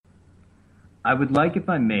I would like, if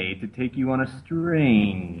I may, to take you on a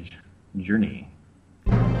strange journey.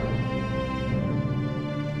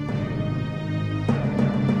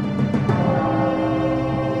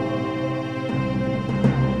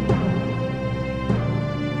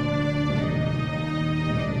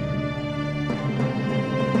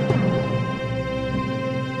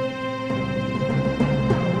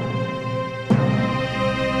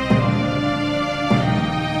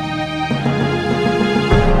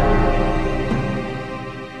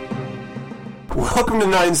 Welcome to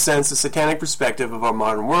 9 Cents, a satanic perspective of our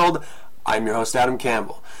modern world. I'm your host, Adam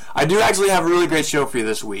Campbell. I do actually have a really great show for you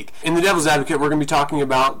this week. In The Devil's Advocate, we're going to be talking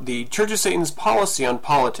about the Church of Satan's policy on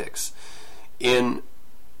politics. In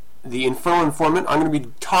The Infernal Informant, I'm going to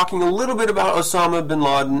be talking a little bit about Osama bin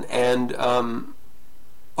Laden and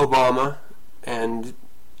Obama and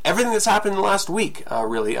everything that's happened in the last week,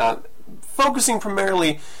 really. Focusing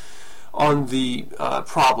primarily on the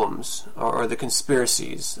problems or the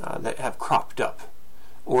conspiracies that have cropped up.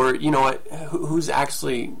 Or, you know what, who's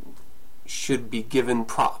actually should be given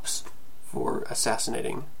props for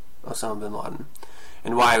assassinating Osama bin Laden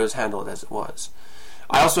and why it was handled as it was.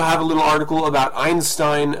 I also have a little article about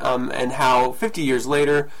Einstein and how 50 years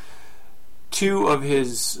later, two of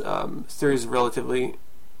his theories of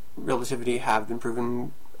relativity have been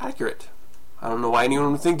proven accurate. I don't know why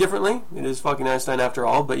anyone would think differently. It is fucking Einstein after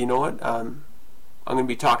all, but you know what? I'm going to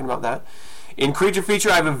be talking about that. In Creature Feature,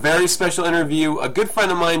 I have a very special interview. A good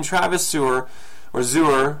friend of mine, Travis Zuer,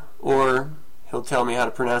 or he'll tell me how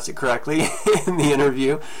to pronounce it correctly in the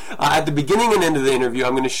interview. At the beginning and end of the interview,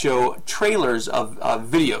 I'm going to show trailers of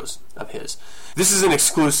videos of his. This is an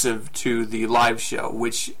exclusive to the live show,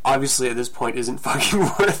 which obviously at this point isn't fucking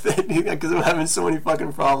worth it because I'm having so many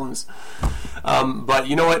fucking problems. But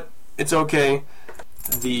you know what? It's okay.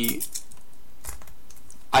 The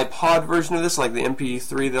iPod version of this, like the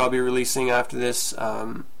MP3 that I'll be releasing after this,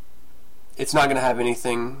 it's not going to have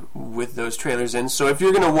anything with those trailers in. So if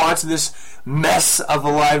you're going to watch this mess of a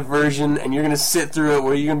live version and you're going to sit through it,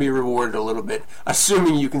 well, you're going to be rewarded a little bit,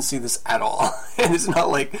 assuming you can see this at all. And it's not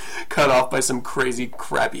like cut off by some crazy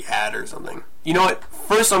crappy ad or something. You know what?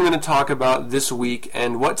 First I'm going to talk about this week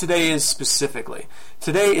and what today is specifically.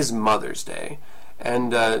 Today is Mother's Day.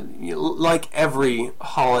 And like every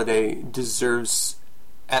holiday deserves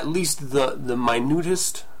at least the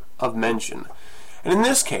minutest of mention. And in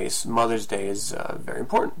this case, Mother's Day is very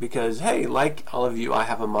important because, hey, like all of you, I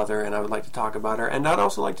have a mother and I would like to talk about her, and I'd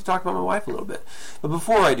also like to talk about my wife a little bit. But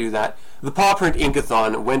before I do that, the Paw Print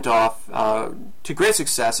Inkathon went off to great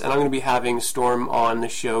success, and I'm going to be having Storm on the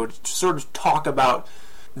show to sort of talk about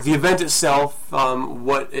the event itself,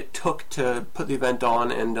 what it took to put the event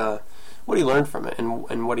on, and what he learned from it,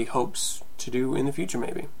 and what he hopes to do in the future,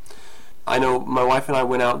 maybe. I know my wife and I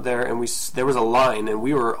went out there, and there was a line, and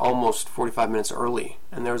we were almost 45 minutes early,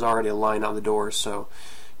 and there was already a line out the door, so,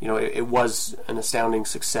 you know, it was an astounding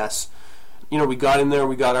success. You know, we got in there,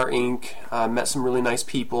 we got our ink, met some really nice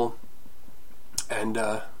people, and,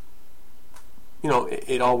 you know,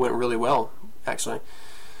 it all went really well, actually.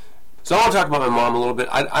 So I want to talk about my mom a little bit.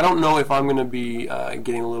 I don't know if I'm going to be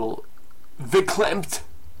getting a little verklempt,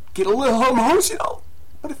 get a little emotional,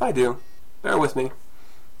 but if I do, bear with me.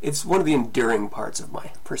 It's one of the enduring parts of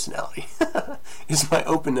my personality, is my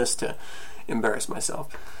openness to embarrass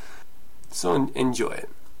myself. So enjoy it,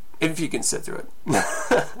 if you can sit through it.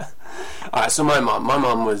 Alright, so my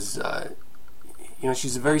mom was, you know,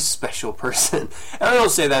 she's a very special person. And I don't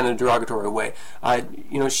say that in a derogatory way.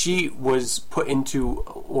 You know, she was put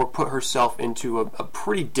herself into a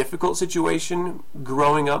pretty difficult situation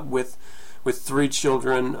growing up with 3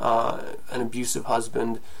 children, an abusive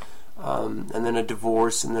husband, and then a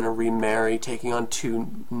divorce, and then a remarry, taking on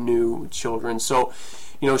 2 new children. So,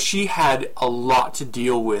 you know, she had a lot to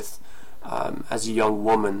deal with as a young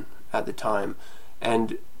woman at the time.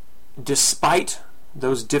 And despite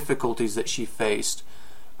those difficulties that she faced,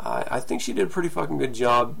 I think she did a pretty fucking good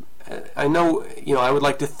job. I know, you know, I would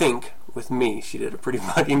like to think, with me, she did a pretty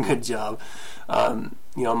fucking good job.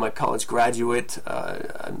 You know, I'm a college graduate.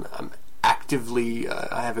 I'm actively,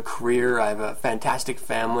 I have a career, I have a fantastic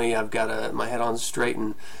family, I've got my head on straight,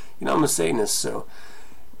 and, you know, I'm a Satanist, so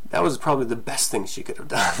that was probably the best thing she could have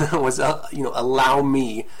done, was, you know, allow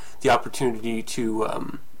me the opportunity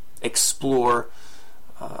to explore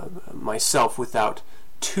myself without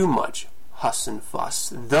too much fuss and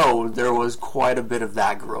fuss, though there was quite a bit of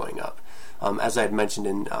that growing up, as I had mentioned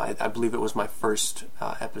in, I believe it was my first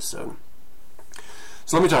episode.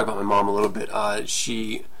 So let me talk about my mom a little bit.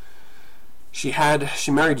 She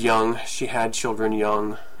married young, she had children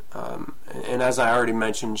young, and as I already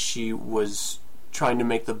mentioned, she was trying to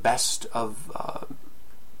make the best of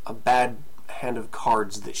a bad hand of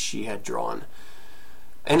cards that she had drawn.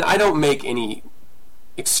 And I don't make any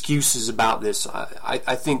excuses about this.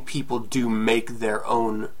 I think people do make their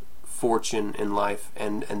own fortune in life,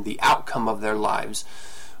 and the outcome of their lives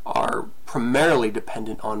are primarily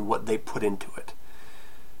dependent on what they put into it.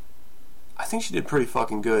 I think she did pretty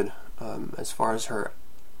fucking good as far as her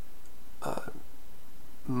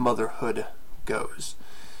motherhood goes.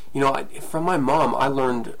 You know, from my mom, I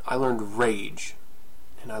learned rage,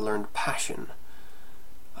 and I learned passion.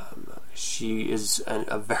 She is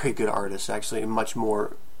a very good artist, actually, a much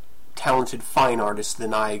more talented, fine artist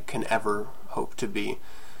than I can ever hope to be.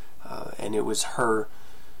 And it was her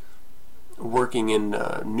working in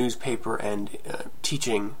newspaper and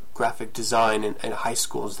teaching graphic design in high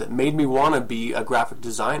schools that made me want to be a graphic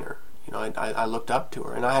designer. You know, I looked up to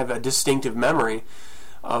her, and I have a distinctive memory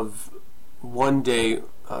of one day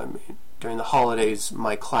during the holidays,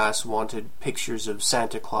 my class wanted pictures of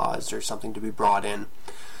Santa Claus or something to be brought in,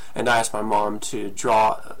 and I asked my mom to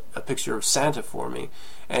draw a picture of Santa for me.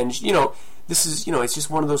 And you know, this is, you know, it's just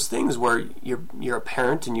one of those things where you're a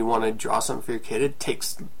parent and you want to draw something for your kid. It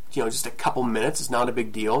takes, you know, just a couple minutes. It's not a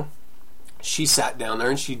big deal. She sat down there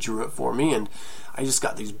and she drew it for me, and I just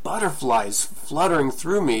got these butterflies fluttering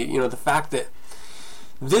through me. You know, the fact that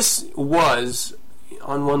this was,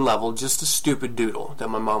 on one level, just a stupid doodle that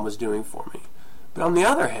my mom was doing for me, but on the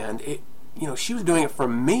other hand, you know, she was doing it for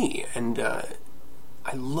me, and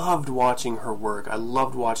I loved watching her work. I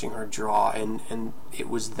loved watching her draw, and it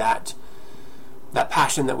was that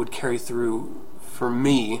passion that would carry through for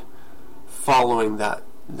me, following that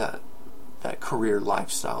career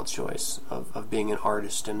lifestyle choice of being an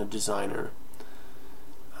artist and a designer.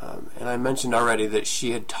 And I mentioned already that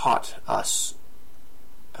she had taught us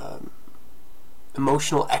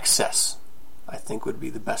emotional excess, I think would be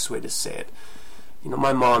the best way to say it. You know,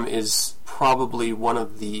 my mom is probably one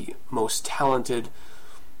of the most talented,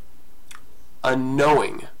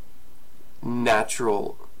 unknowing,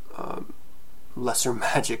 natural, lesser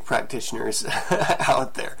magic practitioners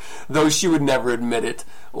out there, though she would never admit it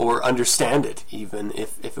or understand it, even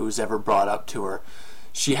if it was ever brought up to her.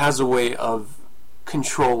 She has a way of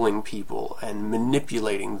controlling people and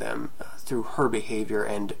manipulating them through her behavior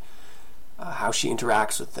and how she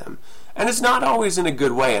interacts with them. And it's not always in a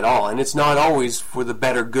good way at all, and it's not always for the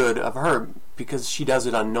better good of her, because she does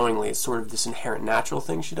it unknowingly. It's sort of this inherent natural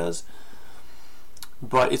thing she does.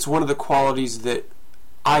 But it's one of the qualities that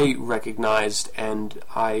I recognized and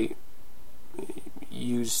I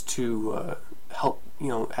used to help, you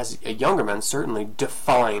know, as a younger man, certainly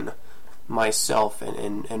define myself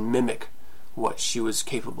and mimic what she was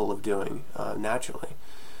capable of doing naturally.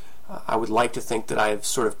 I would like to think that I have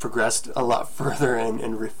sort of progressed a lot further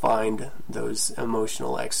and refined those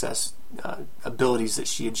emotional excess abilities that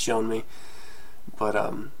she had shown me. But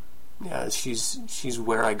yeah, she's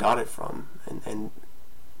where I got it from, and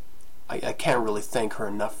I can't really thank her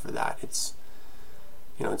enough for that. It's,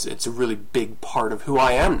 you know, it's a really big part of who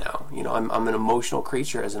I am now. You know, I'm an emotional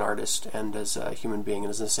creature as an artist and as a human being and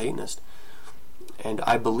as a Satanist. And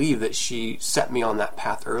I believe that she set me on that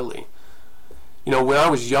path early. You know, when I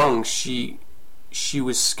was young, she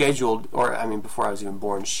was scheduled, or I mean, before I was even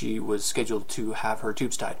born, she was scheduled to have her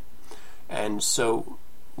tubes tied. And so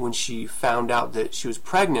when she found out that she was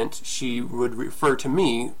pregnant, she would refer to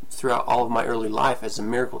me throughout all of my early life as a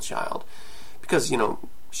miracle child, because, you know,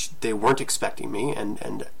 they weren't expecting me,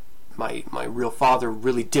 and my real father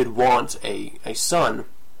really did want a son,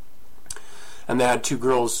 and they had two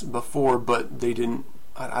girls before, but they didn't.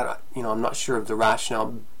 You know, I'm not sure of the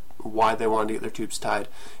rationale why they wanted to get their tubes tied.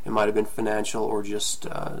 It might have been financial or just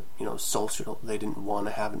you know, social. They didn't want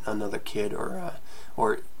to have another kid,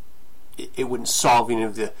 or it wouldn't solve any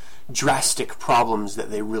of the drastic problems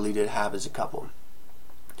that they really did have as a couple.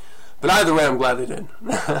 But either way, I'm glad they did,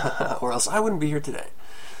 or else I wouldn't be here today.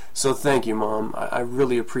 So thank you, Mom. I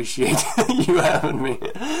really appreciate you having me.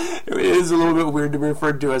 It is a little bit weird to be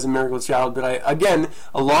referred to as a miracle child, but again,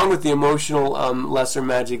 along with the emotional lesser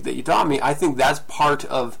magic that you taught me, I think that's part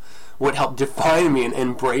of what helped define me and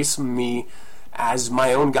embrace me as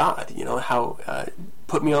my own God. You know, how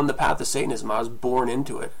put me on the path of Satanism. I was born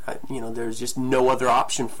into it. You know, there's just no other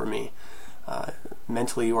option for me,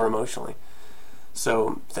 mentally or emotionally.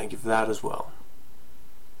 So thank you for that as well.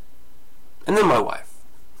 And then my wife.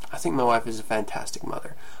 I think my wife is a fantastic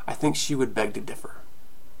mother. I think she would beg to differ.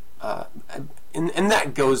 And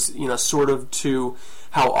that goes, you know, sort of to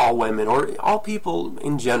how all women, or all people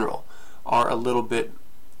in general, are a little bit,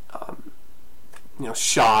 you know,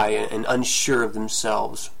 shy and unsure of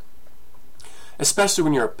themselves. Especially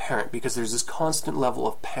when you're a parent, because there's this constant level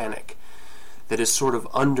of panic that is sort of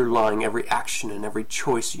underlying every action and every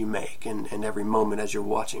choice you make and every moment as you're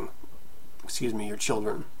watching, your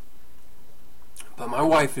children. But my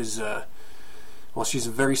wife is, she's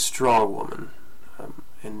a very strong woman,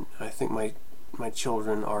 and I think my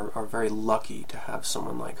children are very lucky to have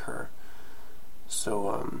someone like her.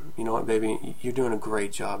 So, you know what, baby, you're doing a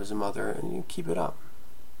great job as a mother, and you keep it up.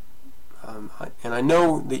 And I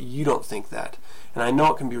know that you don't think that, and I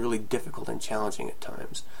know it can be really difficult and challenging at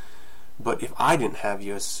times. But if I didn't have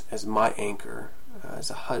you as my anchor,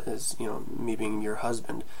 as me being your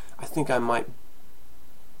husband, I think I might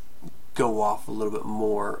go off a little bit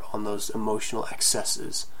more on those emotional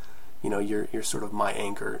excesses. You're sort of my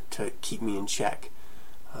anchor to keep me in check,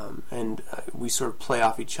 and we sort of play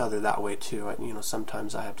off each other that way too.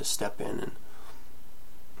 Sometimes I have to step in,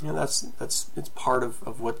 and it's part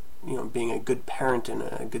of what being a good parent and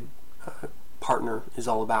a good partner is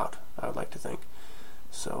all about, I would like to think.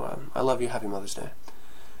 So I love you. Happy Mother's Day.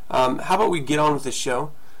 How about we get on with the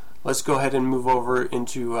show? Let's go ahead and move over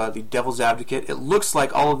into the Devil's Advocate. It looks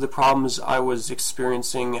like all of the problems I was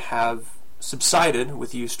experiencing have subsided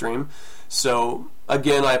with Ustream. So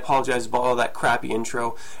again, I apologize about all that crappy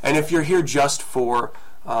intro. And if you're here just for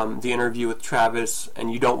the interview with Travis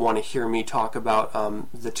and you don't want to hear me talk about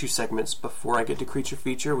the 2 segments before I get to Creature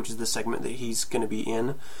Feature, which is the segment that he's going to be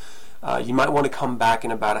in, you might want to come back in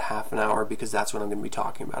about a half an hour, because that's when I'm going to be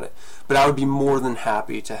talking about it. But I would be more than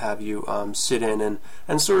happy to have you sit in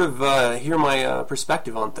and sort of hear my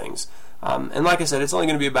perspective on things. And like I said, it's only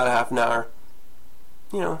going to be about a half an hour.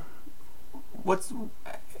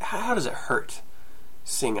 How does it hurt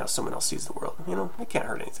seeing how someone else sees the world? It can't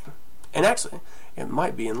hurt anything. And actually, it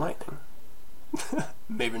might be enlightening.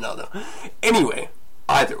 Maybe not, though. Anyway,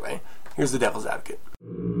 either way, here's the Devil's Advocate.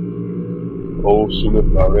 Sono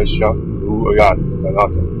Maresha, who got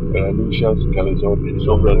Venusians, Calizon,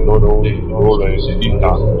 Sombra Nono, Role,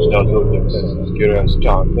 Ita, Stazo, Skiras,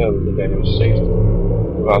 John, Daniel Satan,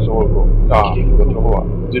 Vasogo, Da, Toa,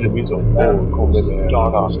 Dinamizo, Comene, Da,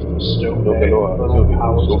 Noveloa,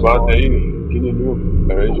 Sobate, Kininu,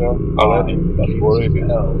 Maresha, Aladi,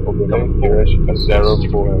 Borega, Obene, Hirash, Casero,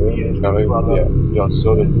 Forever, California,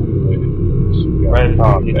 Yasoda,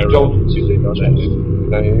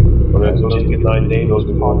 We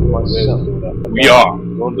are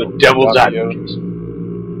the Devil's Advocate.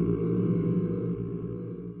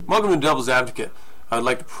 Welcome to Devil's Advocate. I'd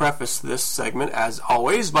like to preface this segment, as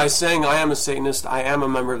always, by saying I am a Satanist, I am a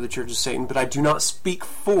member of the Church of Satan, but I do not speak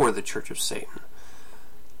for the Church of Satan.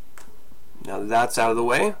 Now that that's out of the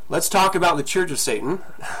way, let's talk about the Church of Satan,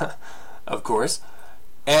 of course,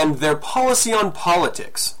 and their policy on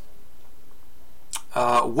politics.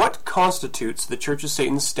 What constitutes the Church of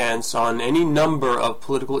Satan's stance on any number of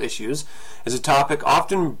political issues is a topic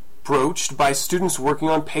often broached by students working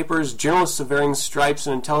on papers, journalists of varying stripes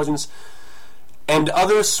and intelligence, and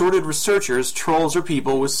other sordid researchers, trolls, or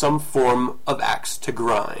people with some form of axe to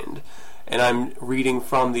grind. And I'm reading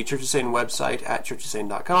from the Church of Satan website at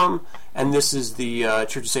churchofsatan.com, and this is the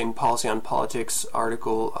Church of Satan Policy on Politics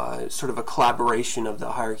article, sort of a collaboration of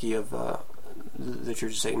the hierarchy of the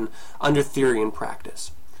Church of Satan under theory and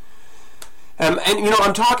practice. And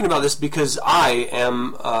I'm talking about this because I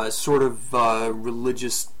am sort of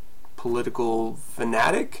religious, political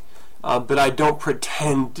fanatic, but I don't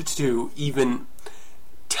pretend to even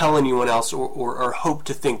tell anyone else or hope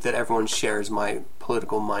to think that everyone shares my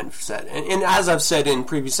political mindset. And as I've said in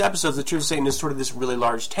previous episodes, the Church of Satan is sort of this really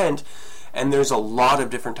large tent, and there's a lot of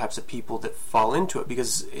different types of people that fall into it,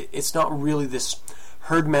 because it's not really this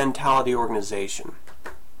herd mentality organization.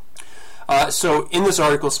 So in this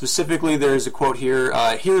article specifically, there is a quote here.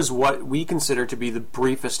 Here's what we consider to be the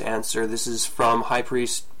briefest answer. This is from High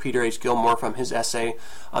Priest Peter H. Gilmore from his essay,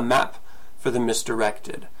 A Map for the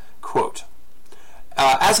Misdirected. Quote,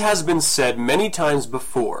 as has been said many times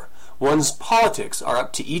before, one's politics are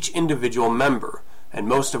up to each individual member, and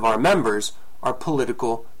most of our members are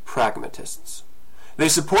political pragmatists. They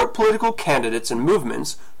support political candidates and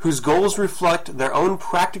movements whose goals reflect their own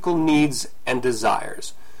practical needs and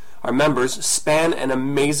desires. Our members span an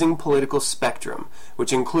amazing political spectrum,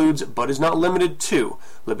 which includes, but is not limited to,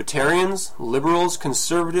 libertarians, liberals,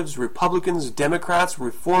 conservatives, Republicans, Democrats,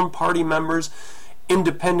 Reform Party members,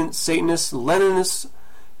 independent Satanists, Leninists,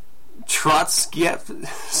 Trotskyites,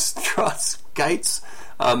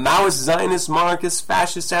 Maoist, Zionists, monarchists,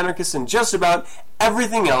 fascists, anarchists, and just about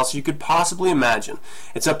everything else you could possibly imagine.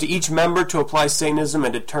 It's up to each member to apply Satanism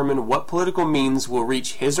and determine what political means will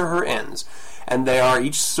reach his or her ends, and they are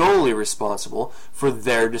each solely responsible for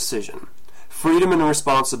their decision. Freedom and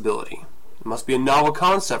responsibility. It must be a novel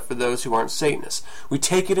concept for those who aren't Satanists. We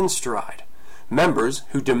take it in stride. Members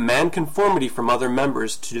who demand conformity from other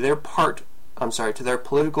members to their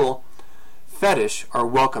political fetish are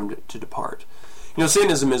welcomed to depart.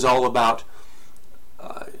 Satanism is all about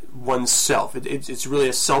oneself. It's really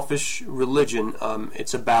a selfish religion.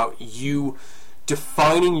 It's about you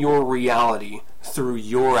defining your reality through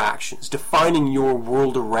your actions, defining your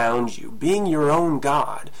world around you, being your own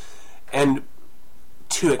God, and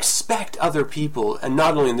to expect other people, and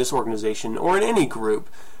not only in this organization or in any group,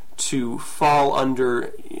 to fall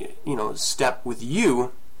under, step with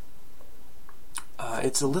you,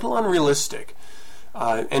 it's a little unrealistic.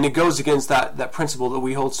 And it goes against that principle that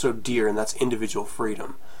we hold so dear, and that's individual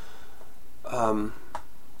freedom.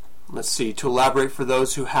 Let's see, to elaborate, for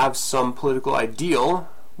those who have some political ideal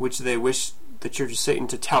which they wish the Church of Satan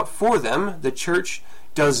to tout for them, the Church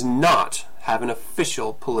does not have an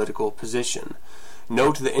official political position.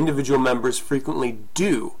 Note that individual members frequently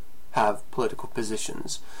do have political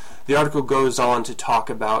positions. The article goes on to talk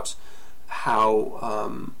about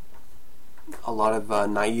how a lot of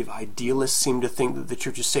naive idealists seem to think that the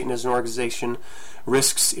Church of Satan as an organization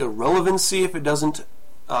risks irrelevancy if it doesn't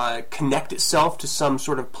connect itself to some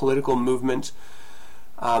sort of political movement.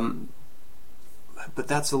 But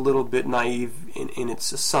that's a little bit naive in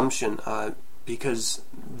its assumption, because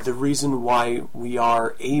the reason why we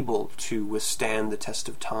are able to withstand the test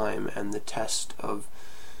of time and the test of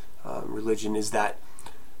religion is that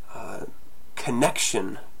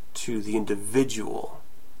connection to the individual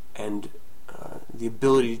and the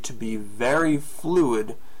ability to be very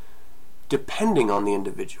fluid depending on the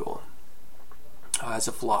individual as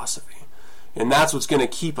a philosophy. And that's what's going to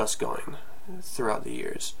keep us going throughout the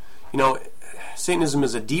years. Satanism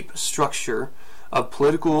is a deep structure of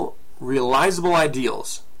political realizable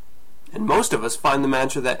ideals. And most of us find the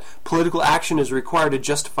mantra that political action is required to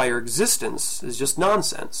justify your existence is just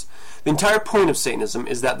nonsense. The entire point of Satanism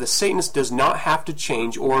is that the Satanist does not have to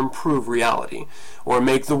change or improve reality, or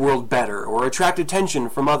make the world better, or attract attention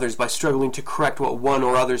from others by struggling to correct what one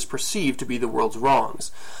or others perceive to be the world's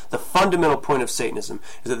wrongs. The fundamental point of Satanism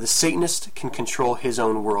is that the Satanist can control his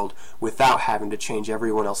own world without having to change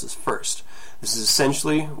everyone else's first. This is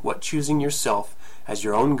essentially what choosing yourself as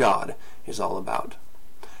your own God is all about.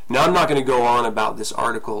 Now, I'm not going to go on about this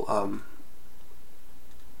article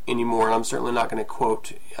anymore, and I'm certainly not going to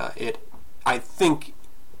quote it. I think,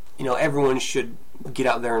 everyone should get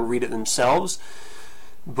out there and read it themselves,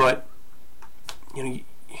 but,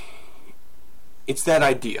 it's that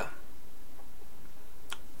idea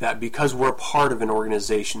that because we're part of an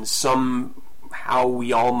organization, somehow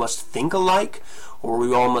we all must think alike, or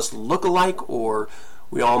we all must look alike, or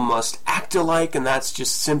we all must act alike, and that's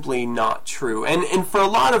just simply not true. And for a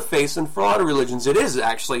lot of faiths and for a lot of religions, it is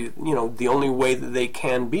actually, the only way that they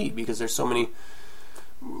can be, because there's so many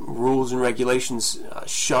rules and regulations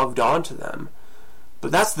shoved onto them.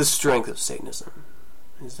 But that's the strength of Satanism,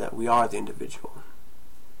 is that we are the individual.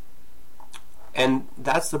 And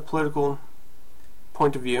that's the political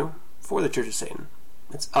point of view for the Church of Satan.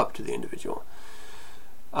 It's up to the individual.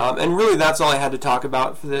 And really, that's all I had to talk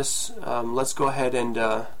about for this. Let's go ahead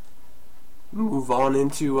and move on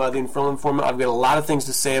into the Infernal Informant. I've got a lot of things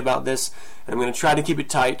to say about this, and I'm going to try to keep it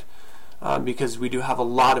tight because we do have a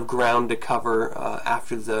lot of ground to cover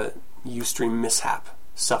after the Ustream mishap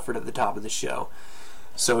suffered at the top of the show.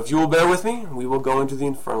 So if you will bear with me, we will go into the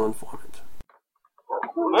Infernal Informant.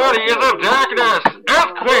 Bodies of darkness,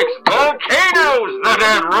 earthquakes, volcanoes, the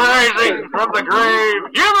dead rising from the grave,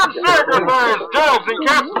 human sacrifice, dogs and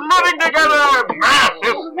cats living together, mass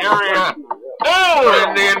hysteria, all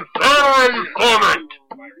in the Infernal Informant.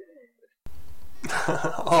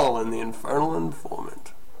 All in the Infernal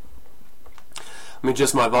Informant. Let me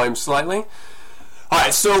adjust my volume slightly.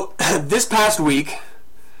 Alright, so this past week,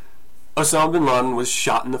 Osama bin Laden was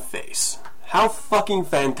shot in the face. How fucking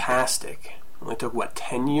fantastic. Only took,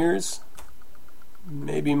 10 years?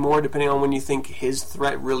 Maybe more, depending on when you think his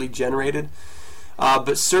threat really generated.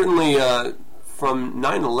 But certainly from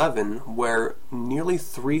 9/11, where nearly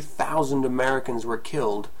 3,000 Americans were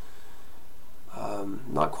killed,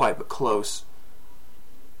 not quite, but close.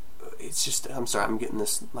 It's just, I'm sorry, I'm getting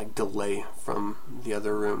this delay from the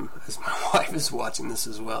other room as my wife is watching this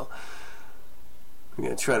as well. I'm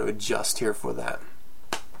going to try to adjust here for that.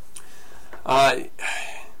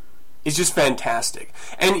 It's just fantastic.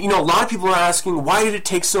 And, a lot of people are asking, why did it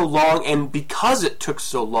take so long? And because it took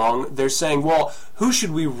so long, they're saying, well, who should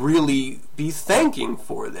we really be thanking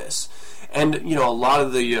for this? And, a lot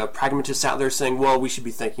of the pragmatists out there saying, well, we should be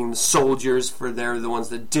thanking the soldiers for they're the ones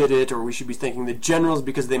that did it, or we should be thanking the generals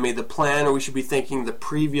because they made the plan, or we should be thanking the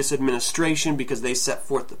previous administration because they set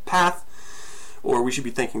forth the path, or we should be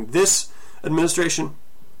thanking this administration.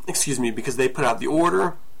 because they put out the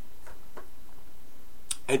order,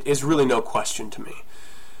 it is really no question to me.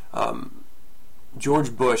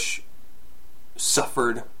 George Bush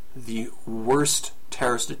suffered the worst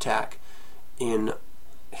terrorist attack in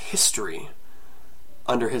history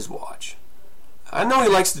under his watch. I know he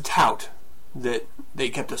likes to tout that they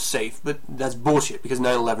kept us safe, but that's bullshit, because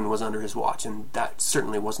 9/11 was under his watch, and that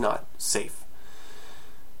certainly was not safe.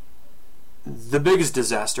 The biggest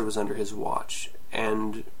disaster was under his watch,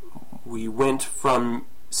 and we went from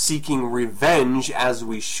seeking revenge, as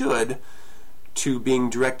we should, to being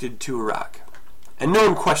directed to Iraq. And no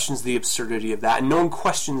one questions the absurdity of that, and no one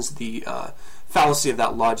questions the fallacy of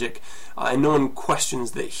that logic, and no one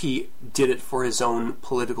questions that he did it for his own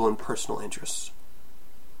political and personal interests.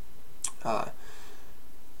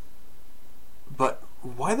 But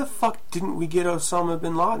why the fuck didn't we get Osama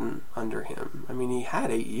bin Laden under him? I mean, he had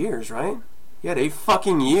 8 years, right? He had 8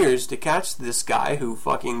 fucking years to catch this guy who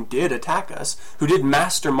fucking did attack us, who did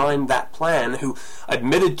mastermind that plan, who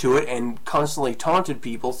admitted to it and constantly taunted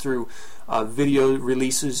people through video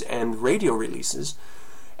releases and radio releases,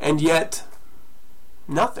 and yet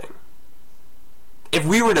nothing. If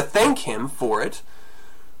we were to thank him for it,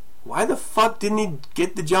 why the fuck didn't he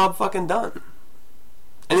get the job fucking done?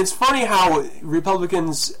 And it's funny how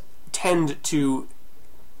Republicans tend to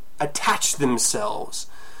attach themselves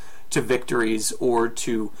to victories or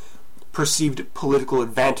to perceived political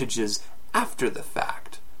advantages after the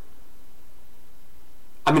fact.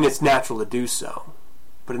 I mean, it's natural to do so,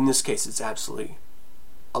 but in this case it's absolutely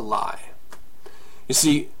a lie. You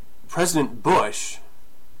see, President Bush,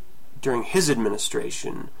 during his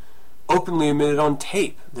administration, openly admitted on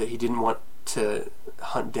tape that he didn't want to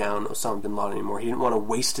hunt down Osama bin Laden anymore. He didn't want to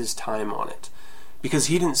waste his time on it, because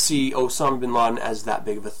he didn't see Osama bin Laden as that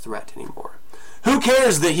big of a threat anymore. Who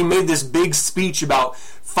cares that he made this big speech about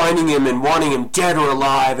finding him and wanting him dead or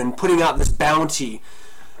alive and putting out this bounty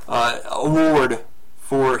award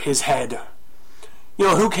for his head? You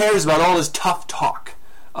know, who cares about all his tough talk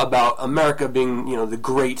about America being, you know, the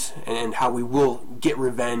great and how we will get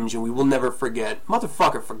revenge and we will never forget?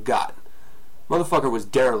 Motherfucker forgot. Motherfucker was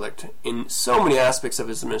derelict in so many aspects of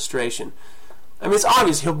his administration. I mean, it's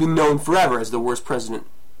obvious he'll be known forever as the worst president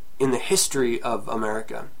in the history of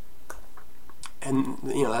America. And,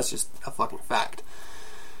 you know, that's just a fucking fact.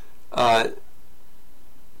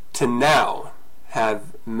 To now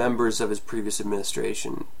have members of his previous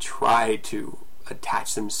administration try to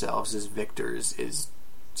attach themselves as victors is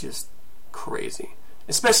just crazy.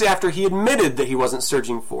 Especially after he admitted that he wasn't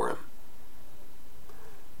searching for him.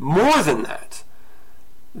 More than that,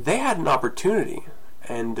 they had an opportunity.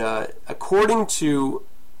 And according to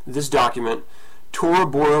this document, Tora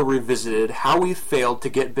Bora Revisited, How We Failed to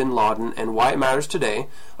Get Bin Laden and Why It Matters Today,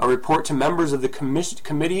 a report to members of the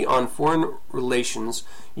Committee on Foreign Relations,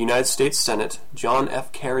 United States Senate, John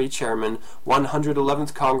F. Kerry, Chairman,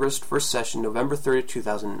 111th Congress, First Session, November 30,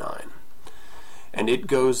 2009. And it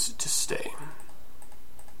goes to stay.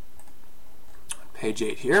 Page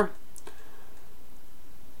 8 here.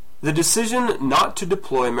 The decision not to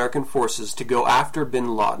deploy American forces to go after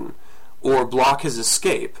bin Laden or block his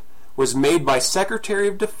escape was made by Secretary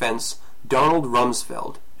of Defense Donald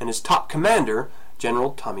Rumsfeld and his top commander,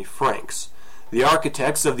 General Tommy Franks, the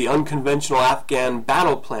architects of the unconventional Afghan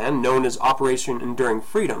battle plan known as Operation Enduring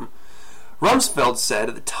Freedom. Rumsfeld said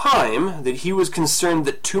at the time that he was concerned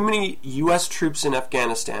that too many U.S. troops in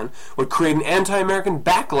Afghanistan would create an anti-American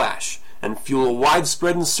backlash and fuel a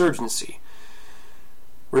widespread insurgency.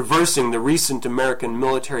 Reversing the recent American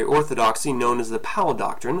military orthodoxy known as the Powell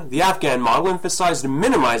Doctrine, the Afghan model emphasized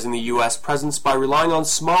minimizing the U.S. presence by relying on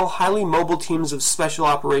small, highly mobile teams of special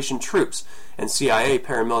operation troops and CIA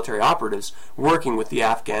paramilitary operatives working with the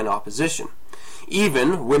Afghan opposition.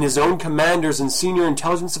 Even when his own commanders and senior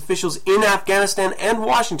intelligence officials in Afghanistan and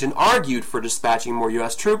Washington argued for dispatching more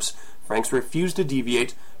U.S. troops, Franks refused to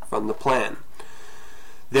deviate from the plan.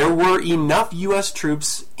 There were enough U.S.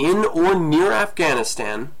 troops in or near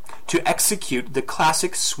Afghanistan to execute the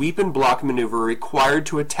classic sweep and block maneuver required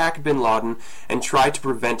to attack bin Laden and try to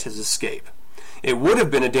prevent his escape. It would have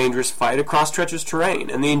been a dangerous fight across treacherous terrain,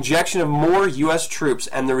 and the injection of more U.S. troops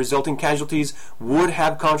and the resulting casualties would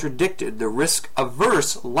have contradicted the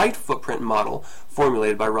risk-averse light footprint model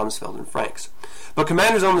formulated by Rumsfeld and Franks. But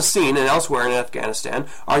commanders on the scene and elsewhere in Afghanistan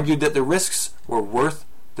argued that the risks were worth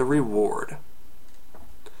the reward.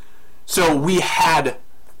 So we had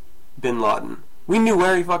bin Laden. We knew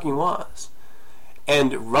where he fucking was.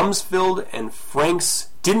 And Rumsfeld and Franks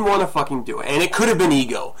didn't want to fucking do it. And it could have been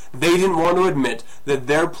ego. They didn't want to admit that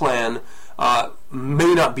their plan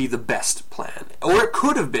may not be the best plan. Or it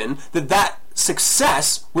could have been that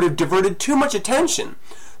success would have diverted too much attention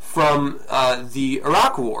from the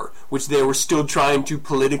Iraq War, which they were still trying to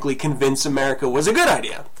politically convince America was a good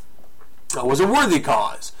idea, was a worthy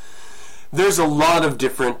cause. There's a lot of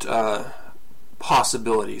different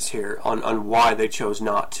possibilities here on why they chose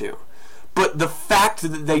not to. But the fact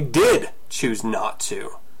that they did choose not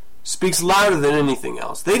to speaks louder than anything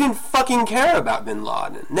else. They didn't fucking care about bin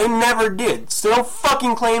Laden. They never did. So don't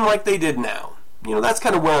fucking claim like they did now. You know, that's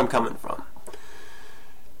kind of where I'm coming from.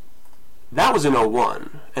 That was in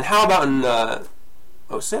 01. And how about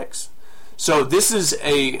in 06? So this is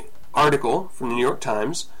a article from the New York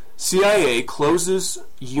Times. CIA closes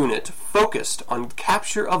unit focused on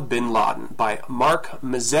capture of bin Laden by Mark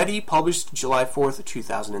Mazzetti, published July 4th,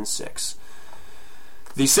 2006.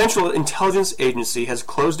 The Central Intelligence Agency has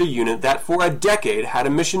closed a unit that for a decade had a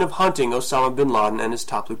mission of hunting Osama bin Laden and his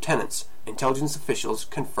top lieutenants, intelligence officials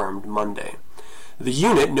confirmed Monday. The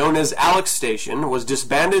unit, known as Alex Station, was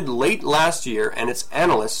disbanded late last year and its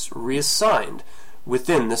analysts reassigned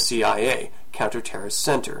within the CIA Counterterrorist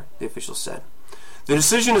Center, the officials said. The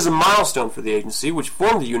decision is a milestone for the agency, which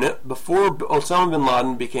formed the unit before Osama bin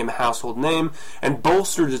Laden became a household name and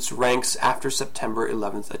bolstered its ranks after September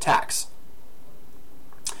 11th attacks,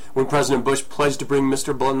 when President Bush pledged to bring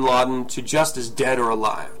Mr. bin Laden to justice, dead or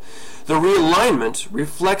alive. The realignment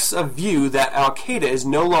reflects a view that al-Qaeda is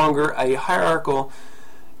no longer a hierarchical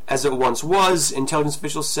as it once was, intelligence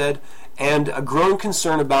officials said, and a growing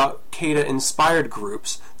concern about Qaeda-inspired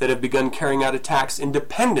groups that have begun carrying out attacks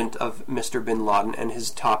independent of Mr. bin Laden and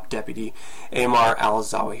his top deputy, Ammar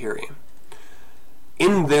al-Zawahiri.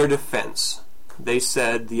 In their defense, they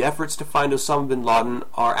said the efforts to find Osama bin Laden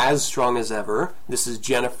are as strong as ever. This is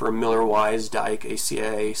Jennifer Miller-Wise-Dyke, a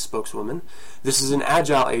CIA spokeswoman. This is an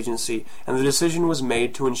agile agency, and the decision was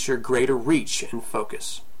made to ensure greater reach and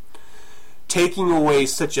focus. Taking away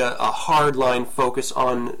such a hardline focus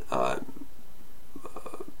on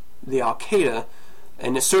the Al-Qaeda,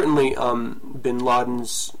 and certainly bin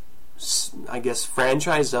Laden's, I guess,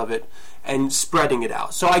 franchise of it, and spreading it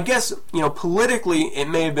out. So I guess, politically it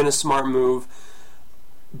may have been a smart move,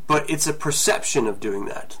 but it's a perception of doing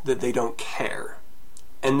that they don't care.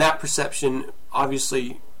 And that perception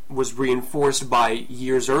obviously was reinforced by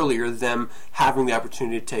years earlier, them having the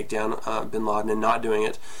opportunity to take down bin Laden and not doing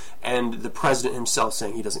it, and the president himself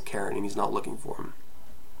saying he doesn't care and he's not looking for him.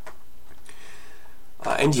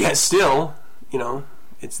 And yet still,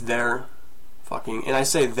 it's their fucking, and I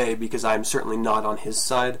say they because I'm certainly not on his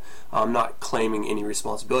side. I'm not claiming any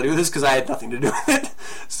responsibility with this because I had nothing to do with it.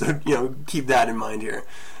 So, keep that in mind here.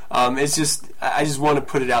 It's just, I just want to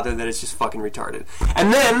put it out there that it's just fucking retarded.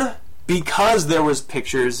 And then, because there was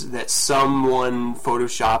pictures that someone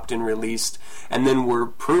photoshopped and released and then were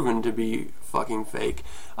proven to be fucking fake,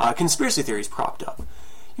 conspiracy theories propped up.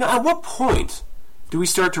 At what point do we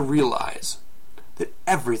start to realize that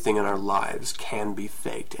everything in our lives can be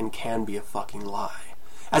faked and can be a fucking lie?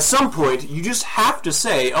 At some point, you just have to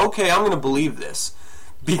say, okay, I'm going to believe this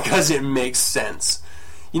because it makes sense.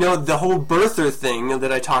 The whole birther thing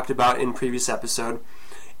that I talked about in previous episode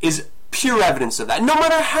is pure evidence of that. No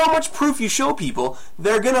matter how much proof you show people,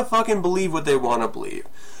 they're going to fucking believe what they want to believe.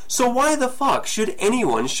 So why the fuck should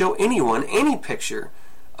anyone show anyone any picture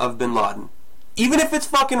of bin Laden? Even if it's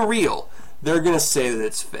fucking real, they're going to say that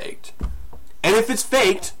it's faked. And if it's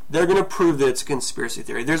faked, they're going to prove that it's a conspiracy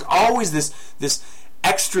theory. There's always this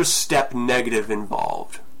extra step negative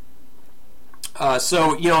involved.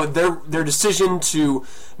 So their decision to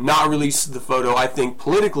not release the photo, I think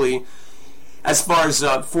politically, as far as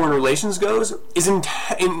foreign relations goes, is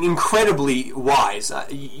incredibly wise.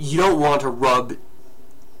 You don't want to rub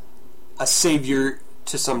a savior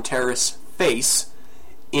to some terrorist's face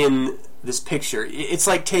in this picture. It's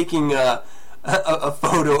like taking a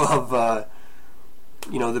photo of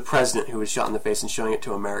the president who was shot in the face and showing it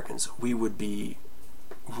to Americans. We would be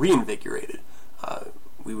reinvigorated.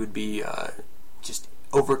 We would be just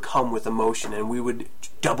overcome with emotion, and we would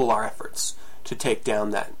double our efforts to take down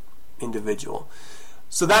that individual.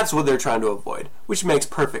 So that's what they're trying to avoid, which makes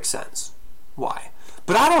perfect sense. Why?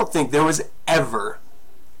 But I don't think there was ever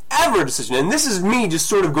a decision, and this is me just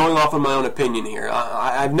sort of going off on my own opinion here.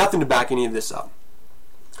 I have nothing to back any of this up.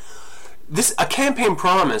 A campaign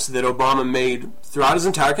promise that Obama made throughout his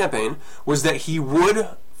entire campaign was that he would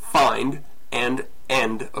find and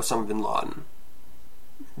end Osama bin Laden.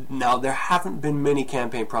 Now, there haven't been many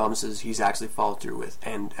campaign promises he's actually followed through with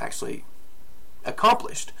and actually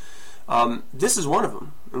accomplished. This is one of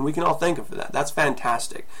them, and we can all thank him for that. That's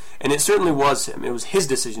fantastic. And it certainly was him. It was his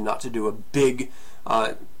decision not to do a big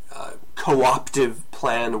co-optive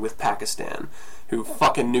plan with Pakistan, who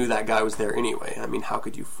fucking knew that guy was there anyway. I mean, how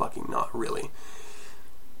could you fucking not, really?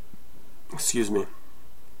 Excuse me.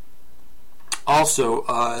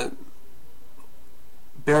 Also,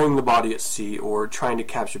 burying the body at sea or trying to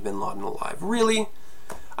capture bin Laden alive. Really?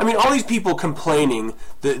 I mean, all these people complaining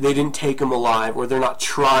that they didn't take him alive or they're not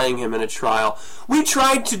trying him in a trial. We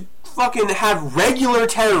tried to fucking have regular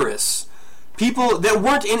terrorists, people that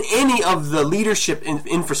weren't in any of the leadership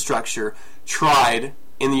infrastructure, tried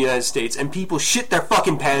in the United States, and people shit their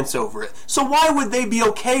fucking pants over it. So why would they be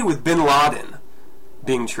okay with bin Laden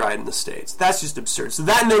being tried in the States? That's just absurd. So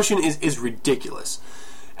that notion is ridiculous.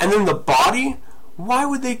 And then the body, why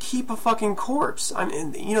would they keep a fucking corpse? I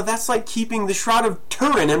mean, you know, that's like keeping the Shroud of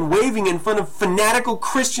Turin and waving in front of fanatical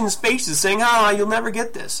Christians' faces saying, you'll never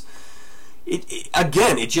get this.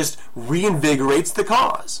 It just reinvigorates the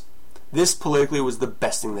cause. This politically was the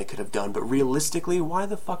best thing they could have done, but realistically, why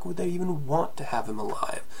the fuck would they even want to have him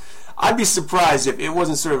alive? I'd be surprised if it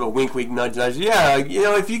wasn't sort of a wink, nudge. Yeah, you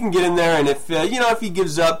know, if you can get in there, and if if he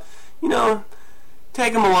gives up,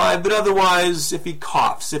 take him alive. But otherwise, if he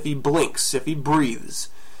coughs, if he blinks, if he breathes,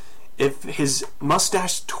 if his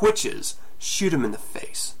mustache twitches, shoot him in the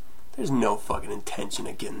face. There's no fucking intention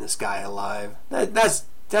of getting this guy alive. That's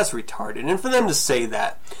retarded. And for them to say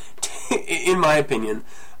that, in my opinion,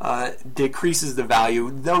 decreases the value,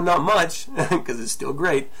 though not much, because it's still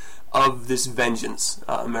great, of this vengeance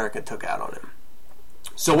America took out on him.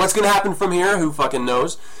 So what's going to happen from here? Who fucking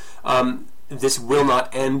knows? This will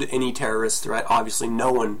not end any terrorist threat. Obviously,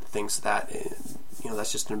 no one thinks that.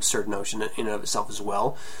 That's just an absurd notion in and of itself as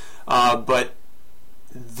well. But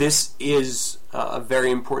this is a very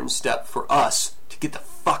important step for us to get the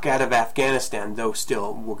fuck out of Afghanistan, though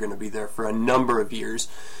still we're going to be there for a number of years,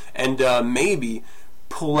 and maybe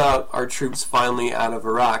pull out our troops finally out of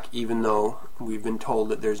Iraq, even though we've been told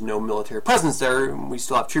that there's no military presence there, we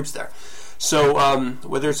still have troops there. So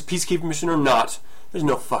whether it's a peacekeeping mission or not, there's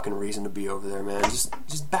no fucking reason to be over there, man.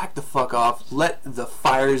 Just back the fuck off. Let the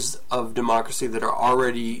fires of democracy that are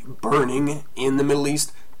already burning in the Middle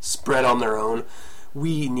East spread on their own.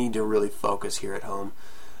 We need to really focus here at home.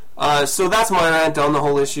 So that's my rant on the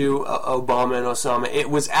whole issue, Obama and Osama. It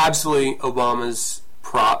was absolutely Obama's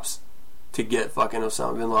props to get fucking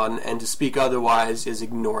Osama bin Laden, and to speak otherwise is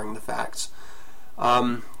ignoring the facts.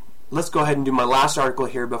 Let's go ahead and do my last article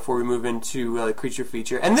here before we move into the creature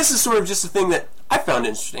feature. And this is sort of just a thing that I found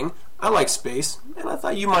interesting. I like space, and I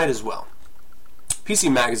thought you might as well. PC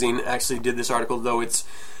Magazine actually did this article, though it's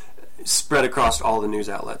spread across all the news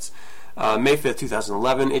outlets. May 5th,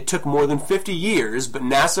 2011. It took more than 50 years, but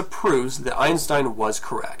NASA proves that Einstein was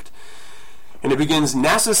correct. And it begins,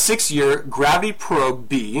 NASA's 6-year Gravity Probe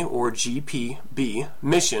B, or GPB,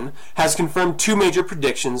 mission has confirmed two major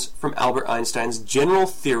predictions from Albert Einstein's general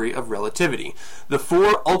theory of relativity. The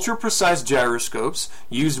 4 ultra-precise gyroscopes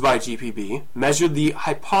used by GPB measured the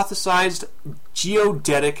hypothesized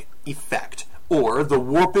geodetic effect, or the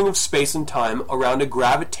warping of space and time around a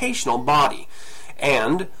gravitational body,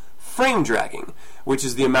 and frame dragging, which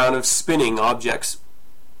is the amount a spinning object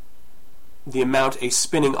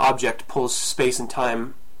pulls space and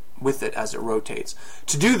time with it as it rotates.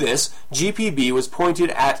 To do this, GPB was pointed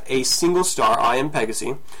at a single star, IM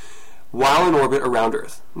Pegasi, while in orbit around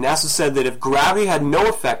Earth. NASA said that if gravity had no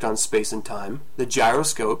effect on space and time, the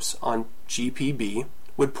gyroscopes on GPB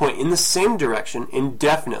would point in the same direction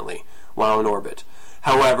indefinitely while in orbit.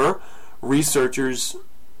 However, researchers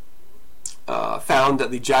found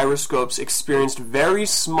that the gyroscopes experienced very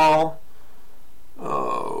small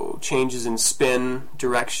changes in spin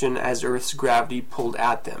direction as Earth's gravity pulled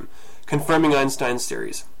at them, confirming Einstein's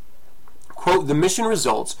theories. Quote, the mission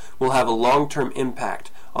results will have a long-term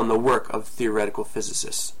impact on the work of theoretical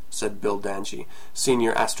physicists, said Bill Danchi,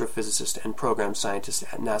 senior astrophysicist and program scientist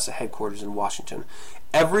at NASA headquarters in Washington.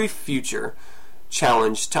 Every future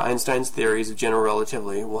challenge to Einstein's theories of general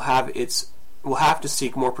relativity will have to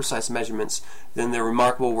seek more precise measurements than the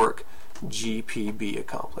remarkable work GPB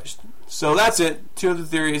accomplished. So that's it. 2 of the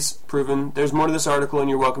theories proven. There's more to this article, and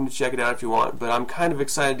you're welcome to check it out if you want, but I'm kind of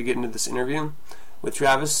excited to get into this interview with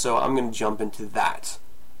Travis, so I'm going to jump into that.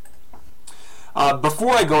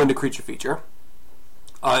 Before I go into Creature Feature,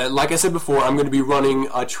 like I said before, I'm going to be running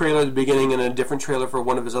a trailer at the beginning and a different trailer for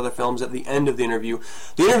one of his other films at the end of the interview.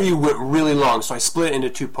 The interview went really long, so I split it into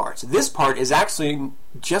 2 parts. This part is actually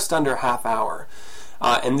just under half hour,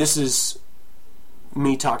 and this is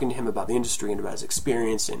me talking to him about the industry and about his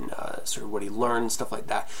experience and sort of what he learned and stuff like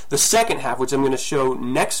that. The second half, which I'm going to show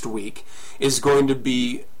next week, is going to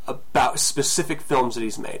be about specific films that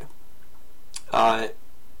he's made.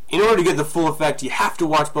 In order to get the full effect, you have to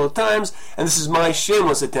watch both times, and this is my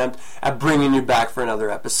shameless attempt at bringing you back for another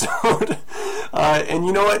episode. And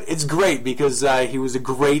you know what? It's great, because he was a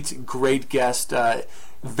great guest.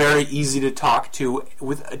 very easy to talk to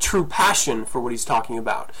with a true passion for what he's talking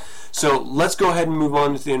about. So let's go ahead and move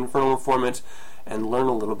on to the Infernal Informant and learn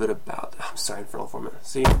a little bit about... I'm sorry, Infernal Informant.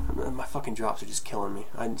 See, my fucking drops are just killing me.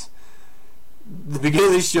 The beginning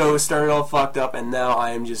of this show started all fucked up, and now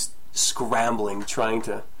I am just scrambling, trying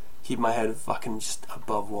to keep my head fucking just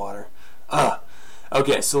above water.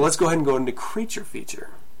 Okay, so let's go ahead and go into creature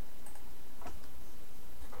feature.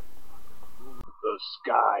 The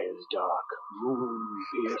sky is dark, moon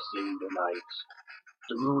piercing the night.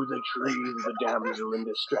 Through the trees the damsel in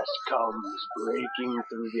distress comes, breaking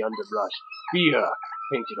through the underbrush, fear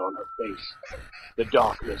painted on her face. The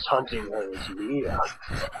darkness hunting her is near.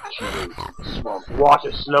 She waits in the swamp,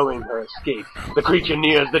 water slowing her escape. The creature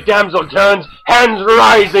nears, the damsel turns, hands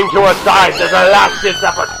rising to her sides as a last-ditch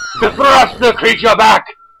effort to thrust the creature back.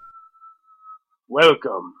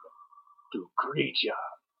 Welcome to Creature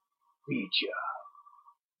Feature.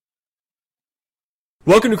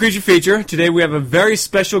 Welcome to Creature Feature. Today we have a very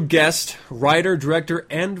special guest, writer, director,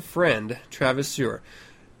 and friend, Travis Sewer.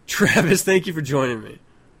 Travis, thank you for joining me.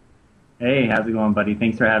 Hey, how's it going, buddy?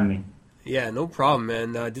 Thanks for having me. Yeah, no problem,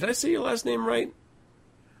 man. Did I say your last name right?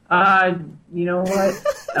 You know what?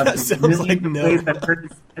 That sounds like no. Ways I've heard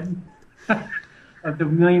it said, of the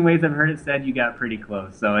million ways I've heard it said, you got pretty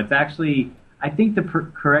close. So it's actually, I think the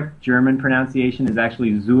correct German pronunciation is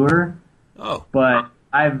actually Zur. Oh. But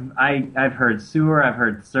I've heard Sewer, I've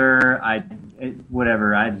heard Sir,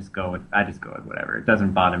 whatever. I just go with whatever. It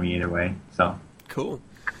doesn't bother me either way. So cool.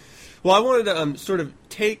 Well, I wanted to sort of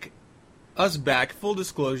take us back. Full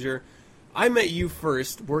disclosure, I met you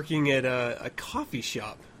first working at a coffee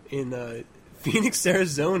shop in Phoenix,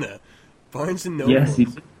 Arizona, Barnes and Noble. Yes,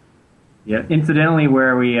 yeah. Incidentally,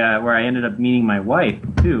 where I ended up meeting my wife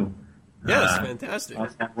too. Yes, fantastic. All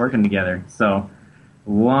started working together. So a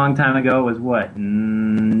long time ago was what,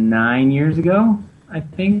 9 years ago, I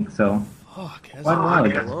think. So fuck, that's quite a while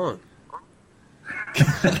ago. Long.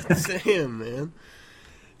 God damn, man.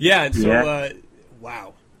 Yeah. So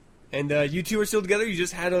wow. And you two are still together? You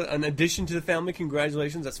just had an addition to the family.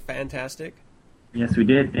 Congratulations. That's fantastic. Yes, we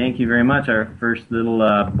did. Thank you very much. Our first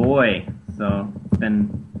little boy. So it's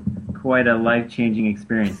been quite a life-changing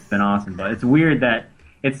experience. It's been awesome. But it's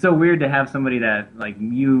so weird to have somebody that, like,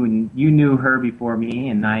 you knew her before me,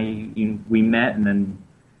 and we met, and then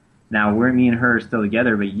now me and her are still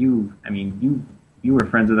together, but you were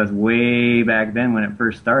friends with us way back then when it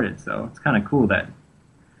first started. So it's kind of cool that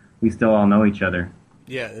we still all know each other.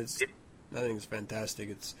 Yeah, I think it's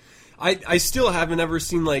fantastic. I still haven't ever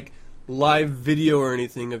seen like live video or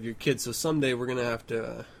anything of your kids, so someday we're gonna have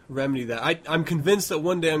to remedy that. I'm convinced that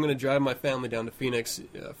one day I'm gonna drive my family down to Phoenix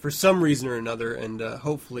for some reason or another, and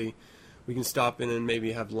hopefully we can stop in and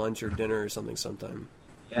maybe have lunch or dinner or something sometime.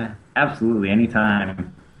 Yeah, absolutely,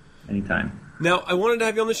 anytime. Now, I wanted to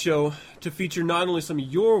have you on the show to feature not only some of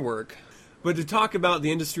your work, but to talk about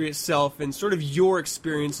the industry itself and sort of your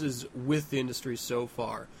experiences with the industry so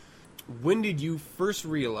far. When did you first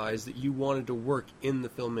realize that you wanted to work in the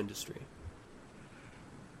film industry?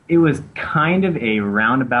 It was kind of a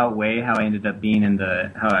roundabout way how I ended up being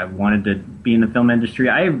how I wanted to be in the film industry.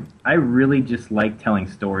 I really just like telling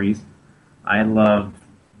stories. I love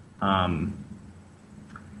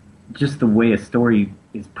just the way a story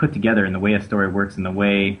is put together and the way a story works and the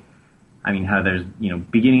way, how there's,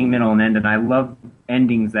 beginning, middle, and end, and I love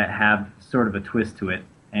endings that have sort of a twist to it.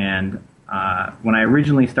 And when I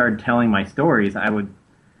originally started telling my stories, I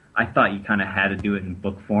thought you kind of had to do it in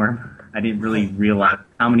book form. I didn't really realize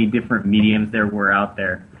how many different mediums there were out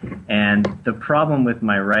there. And the problem with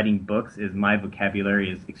my writing books is my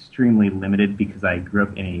vocabulary is extremely limited because I grew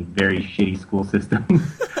up in a very shitty school system.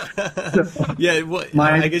 Yeah, well,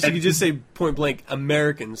 I guess you could just say point blank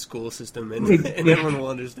American school system, and everyone will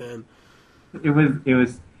understand. It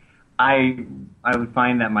was. I would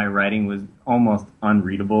find that my writing was almost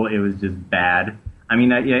unreadable. It was just bad.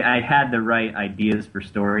 I had the right ideas for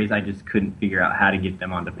stories. I just couldn't figure out how to get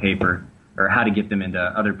them onto paper or how to get them into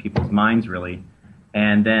other people's minds, really.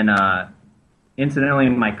 And then, incidentally,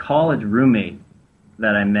 my college roommate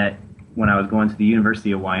that I met when I was going to the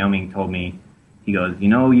University of Wyoming told me, he goes,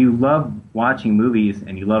 you love watching movies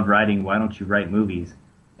and you love writing. Why don't you write movies?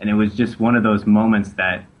 And it was just one of those moments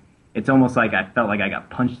that it's almost like I felt like I got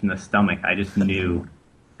punched in the stomach. I just knew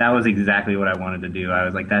that was exactly what I wanted to do. I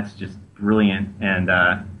was like, that's just brilliant. And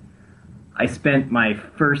I spent my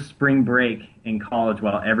first spring break in college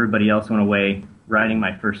while everybody else went away writing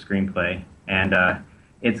my first screenplay. And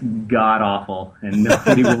it's god-awful, and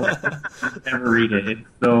nobody will ever read it.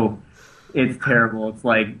 It's terrible. It's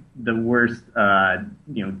like the worst,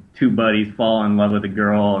 two buddies fall in love with a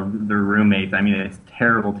girl, or their roommates. It's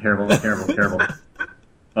terrible, terrible, terrible, terrible.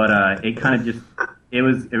 But it kind of just it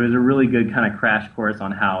was a really good kind of crash course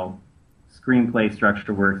on how screenplay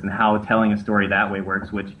structure works and how telling a story that way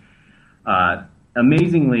works. Which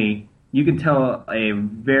amazingly, you could tell a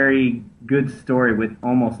very good story with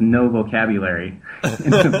almost no vocabulary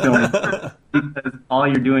in the film because all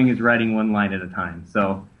you're doing is writing one line at a time.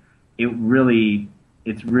 So it's really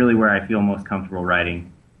where I feel most comfortable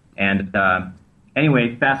writing. And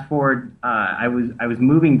anyway, fast forward, I was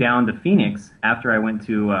moving down to Phoenix after I went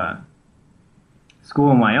to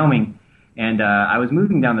school in Wyoming, and I was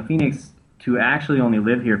moving down to Phoenix to actually only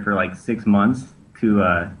live here for like 6 months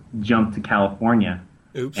to jump to California.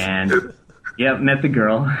 Oops. And yeah, met the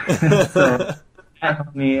girl. So that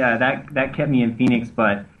helped me. That kept me in Phoenix,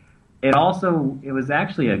 but it was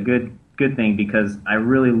actually a good thing because I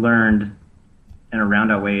really learned in a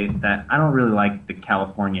roundabout way that I don't really like the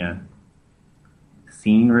California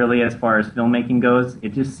scene really as far as filmmaking goes. It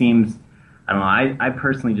just seems, I don't know, I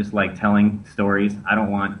personally just like telling stories. I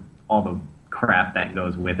don't want all the crap that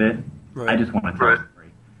goes with it. Right. I just want to tell a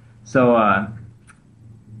story. So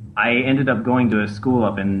I ended up going to a school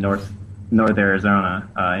up in North Arizona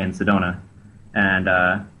in Sedona, and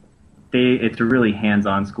it's a really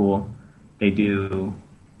hands-on school. They do,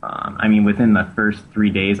 within the first 3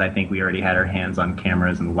 days, I think we already had our hands on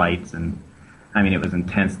cameras and lights, and it was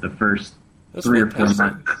intense. The first That's 3 or 4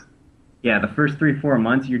 fantastic. months. Yeah, the first 3-4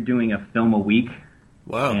 months, you're doing a film a week.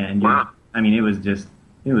 Wow. And it was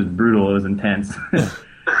brutal. It was intense.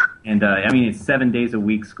 And it's 7 days a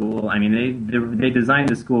week school. They designed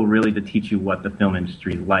the school really to teach you what the film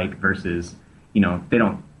industry is like versus, they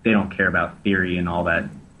don't care about theory and all that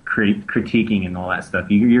critiquing and all that stuff.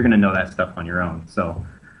 You're going to know that stuff on your own. So,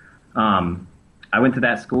 I went to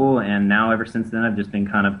that school, and now ever since then, I've just been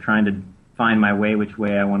kind of trying to find my way, which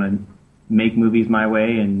way I want to make movies my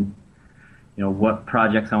way, and what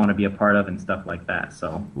projects I want to be a part of and stuff like that.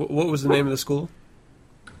 So, What was the name of the school?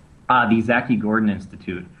 The Zaki Gordon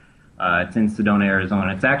Institute. It's in Sedona,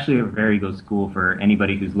 Arizona. It's actually a very good school for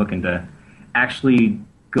anybody who's looking to actually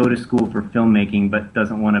go to school for filmmaking but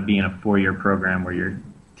doesn't want to be in a 4-year program where you're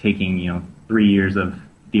taking 3 years of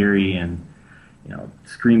theory and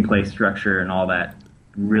screenplay structure and all that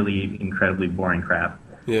really incredibly boring crap.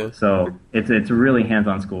 Yeah. So it's a really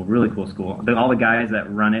hands-on school, really cool school. All the guys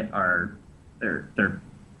that run it they're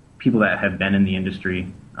people that have been in the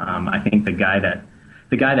industry. I think the guy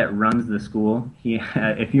that runs the school,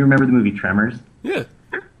 if you remember the movie Tremors, Yeah.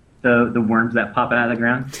 the worms that pop out of the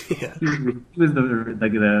ground, Yeah. he was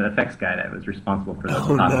the effects guy that was responsible for those.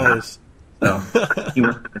 Oh, nice. So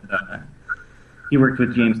he worked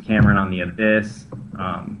with James Cameron on The Abyss.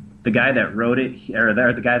 The guy that wrote it,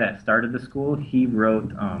 the guy that started the school, he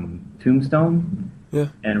wrote Tombstone. Yeah.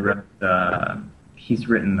 And he's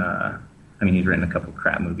written a couple of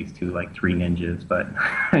crap movies too, like Three Ninjas. But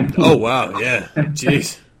Oh wow, yeah,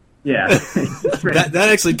 jeez. Yeah, that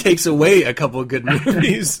actually takes away a couple of good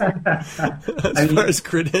movies as far as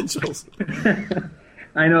credentials.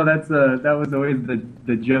 I know that was always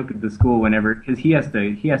the joke at the school whenever, because he has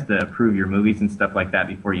to approve your movies and stuff like that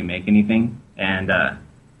before you make anything, and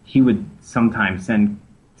he would sometimes send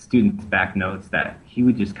students back notes that he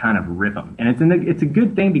would just kind of rip them, and it's a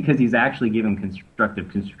good thing because he's actually giving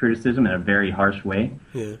constructive criticism in a very harsh way,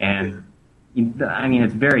 Yeah. and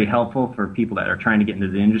it's very helpful for people that are trying to get into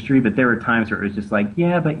the industry. But there were times where it was just like,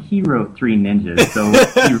 yeah, but he wrote Three Ninjas, so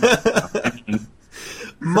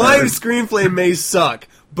My screenplay may suck,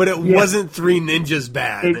 but it wasn't Three Ninjas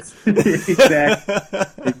bad. Exactly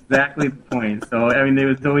the point. So there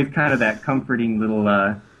was always kind of that comforting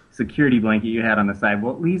little security blanket you had on the side.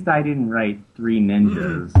 Well, at least I didn't write Three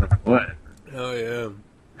Ninjas. What? Oh yeah,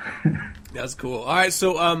 that's cool. All right,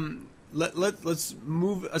 so let's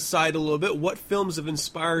move aside a little bit. What films have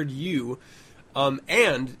inspired you?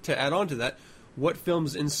 And to add on to that, what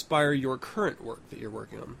films inspire your current work that you're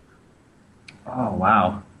working on? Oh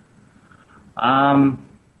wow. I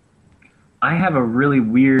have a really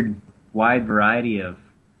weird, wide variety of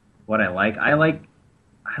what I like. I like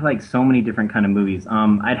so many different kind of movies.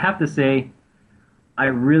 I'd have to say, I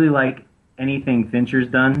really like anything Fincher's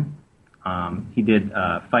done. He did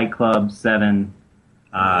Fight Club, Seven,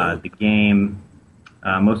 The Game,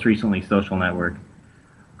 most recently Social Network.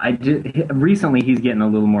 Recently he's getting a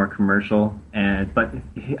little more commercial, but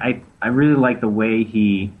I really like the way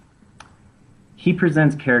he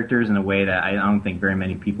presents characters in a way that I don't think very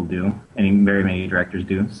many people do, and very many directors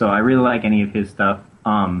do. So I really like any of his stuff.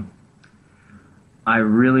 I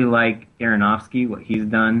really like Aronofsky, what he's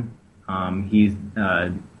done. He's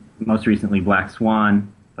most recently Black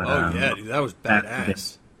Swan. But, yeah, dude, that was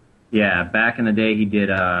badass. Back in the day he did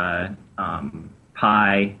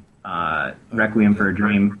Pi, Requiem for a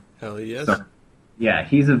Dream. Hell yes. So, yeah,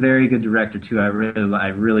 he's a very good director too. I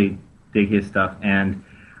really dig his stuff. And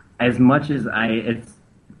as much as it's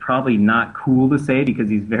probably not cool to say because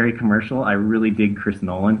he's very commercial, I really dig Chris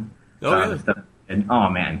Nolan. Oh yeah. The stuff, and oh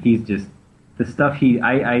man, he's just the stuff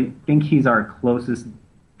I think he's our closest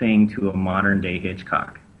thing to a modern day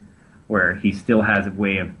Hitchcock, where he still has a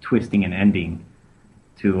way of twisting an ending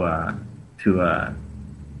to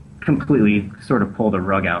completely sort of pull the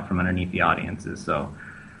rug out from underneath the audiences. So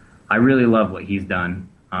I really love what he's done.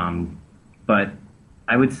 But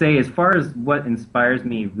I would say as far as what inspires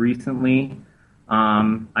me recently,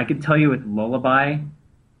 I could tell you with Lullaby,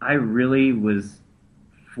 I really was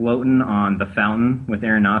floating on The Fountain with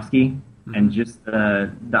Aronofsky, and just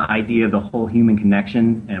the idea of the whole human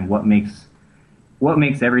connection and what makes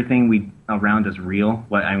everything around us real,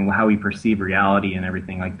 how we perceive reality and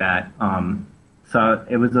everything like that. So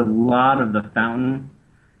it was a lot of The Fountain.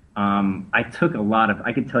 I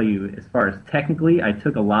could tell you as far as technically, I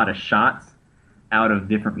took a lot of shots out of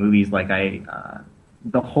different movies. Like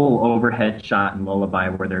the whole overhead shot in Lullaby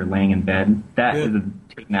where they're laying in bed, that is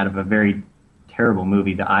taken out of a very terrible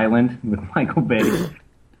movie, The Island, with Michael Bay.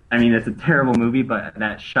 I mean, it's a terrible movie, but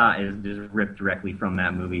that shot is just ripped directly from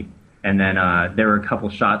that movie. And then there were a couple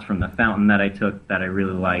shots from The Fountain that I took that I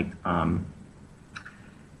really liked.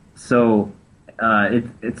 It's a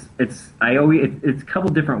couple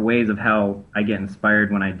different ways of how I get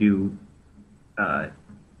inspired when I do the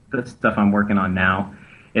stuff I'm working on now.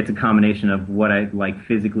 It's a combination of what I like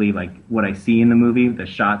physically, like what I see in the movie, the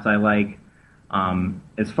shots I like.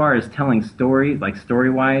 As far as telling stories, like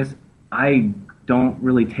story-wise, I don't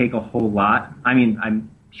really take a whole lot. I mean, I'm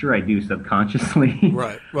sure I do subconsciously.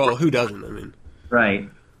 Right. Well, who doesn't? I mean. Right.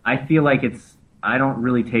 I feel like I don't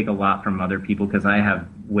really take a lot from other people because I have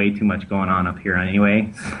way too much going on up here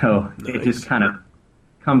anyway. So Nice. It just kind of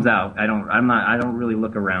comes out. I don't really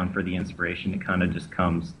look around for the inspiration. It kind of just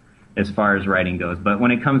comes as far as writing goes. But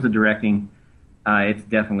when it comes to directing, it's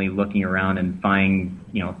definitely looking around and finding,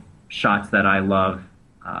 shots that I love,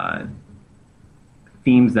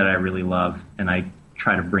 themes that I really love, and I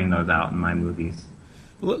try to bring those out in my movies.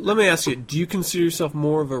 Let me ask you, do you consider yourself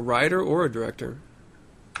more of a writer or a director?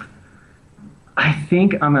 I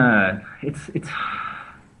think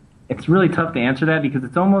it's really tough to answer that because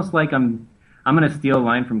it's almost like I'm going to steal a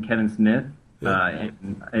line from Kevin Smith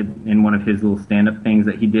in one of his little stand-up things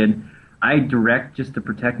that he did. I direct just to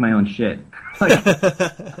protect my own shit.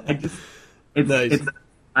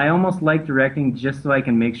 I almost like directing just so I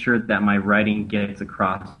can make sure that my writing gets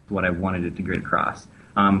across what I wanted it to get across.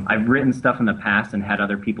 I've written stuff in the past and had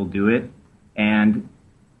other people do it, and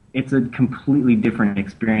it's a completely different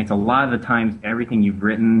experience. A lot of the times, everything you've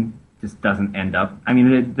written just doesn't end up. I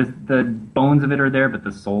mean, the bones of it are there, but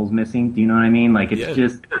the soul's missing. Do you know what I mean? Like, it's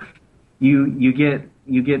just you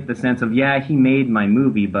get the sense of, yeah, he made my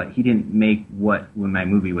movie, but he didn't make what my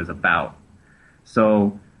movie was about.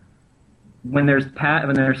 So when there's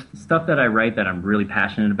stuff that I write that I'm really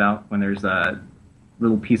passionate about, when there's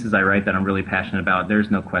little pieces I write that I'm really passionate about,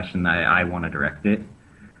 there's no question that I want to direct it.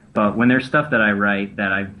 But when there's stuff that I write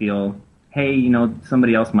that I feel, hey,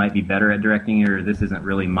 somebody else might be better at directing it, or this isn't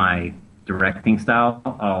really my directing style,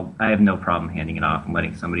 I have no problem handing it off and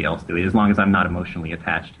letting somebody else do it, as long as I'm not emotionally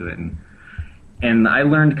attached to it. And I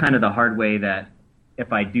learned kind of the hard way that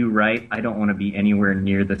if I do write, I don't want to be anywhere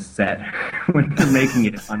near the set when they're making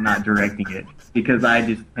it if I'm not directing it, because I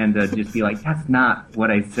just tend to just be like, that's not what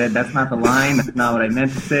I said, that's not the line, that's not what I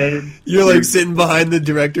meant to say. You're like sitting behind the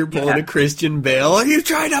director pulling a Christian Bale. Are you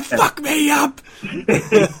trying to fuck me up?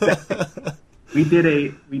 We did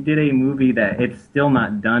a movie that it's still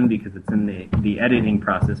not done because it's in the editing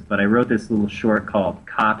process, but I wrote this little short called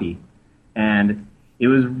Copy, and it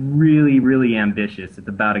was really, really ambitious. It's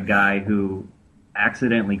about a guy who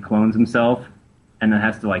accidentally clones himself and then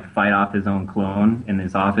has to fight off his own clone in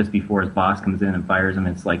his office before his boss comes in and fires him.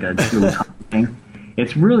 It's like a little thing.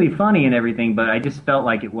 It's really funny and everything, but I just felt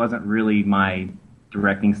like it wasn't really my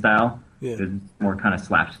directing style. Yeah. It was more kind of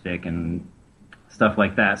slapstick and stuff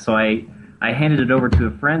like that. So I handed it over to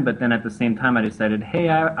a friend, but then at the same time I decided, hey,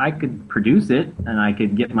 I could produce it and I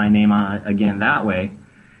could get my name on it again that way.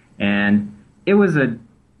 And it was a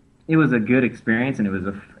good experience, and it was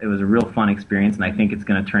a real fun experience, and I think it's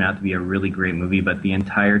going to turn out to be a really great movie. But the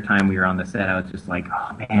entire time we were on the set, I was just like,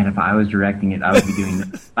 oh man, if I was directing it, I would be doing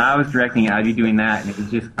this. If I was directing it, I'd be doing that. And it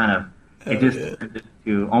was just kind of, turned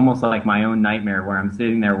into almost like my own nightmare, where I'm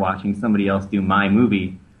sitting there watching somebody else do my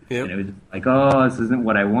movie, and it was just like, oh, this isn't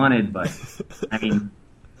what I wanted. But I mean,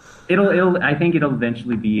 I think it'll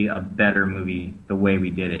eventually be a better movie the way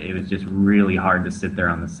we did it. It was just really hard to sit there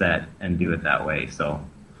on the set and do it that way. So.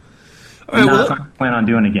 All right, not something I plan on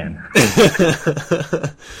doing again.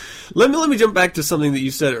 Let me jump back to something that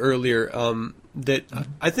you said earlier that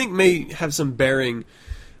I think may have some bearing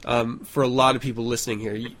for a lot of people listening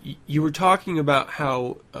here. You were talking about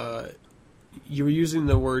how you were using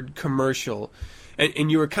the word commercial, and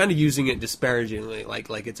you were kind of using it disparagingly, like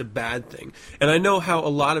it's a bad thing. And I know how a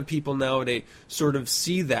lot of people nowadays sort of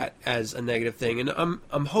see that as a negative thing. And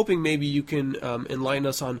I'm hoping maybe you can enlighten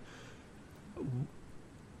us on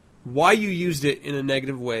why you used it in a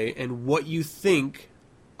negative way and what you think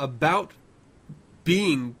about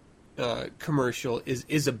being commercial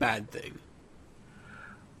is a bad thing.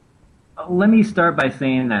 Let me start by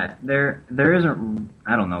saying that there isn't,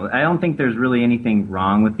 I don't know, I don't think there's really anything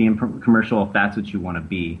wrong with being commercial if that's what you want to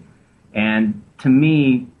be. And to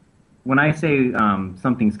me, when I say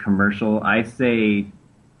something's commercial, I say,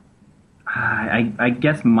 I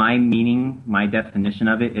guess my meaning, my definition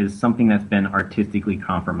of it is something that's been artistically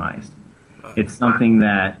compromised. It's something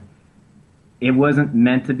that it wasn't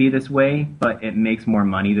meant to be this way, but it makes more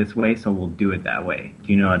money this way, so we'll do it that way.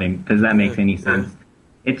 Do you know what I mean? Does that make any sense?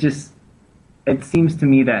 It seems to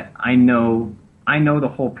me that I know the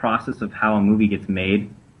whole process of how a movie gets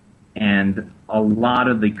made, and a lot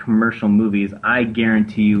of the commercial movies, I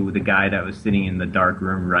guarantee you the guy that was sitting in the dark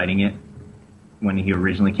room writing it when he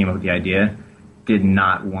originally came up with the idea did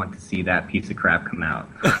not want to see that piece of crap come out.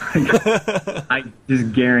 I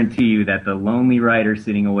just guarantee you that the lonely writer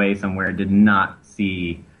sitting away somewhere did not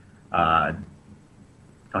see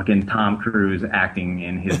fucking Tom Cruise acting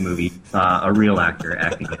in his movie, a real actor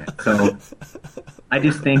acting in it. So I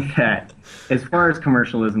just think that as far as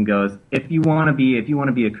commercialism goes, if you want to be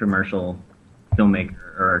a commercial filmmaker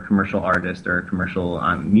or a commercial artist or a commercial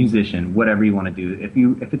musician, whatever you want to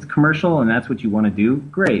do, if it's commercial and that's what you want to do,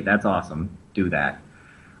 great, that's awesome. Do that.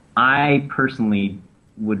 I personally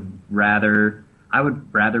would rather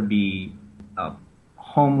be a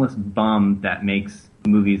homeless bum that makes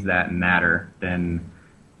movies that matter than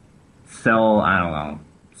sell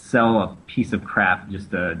a piece of crap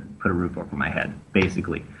just to put a roof over my head,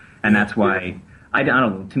 basically. And that's why I don't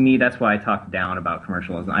know. To me, that's why I talk down about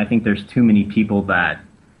commercialism. I think there's too many people that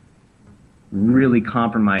really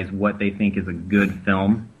compromise what they think is a good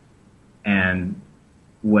film and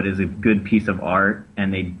what is a good piece of art,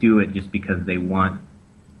 and they do it just because they want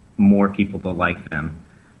more people to like them.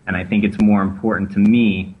 And I think it's more important to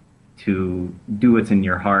me to do what's in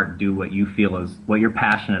your heart, do what you feel is what you're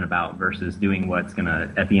passionate about versus doing what's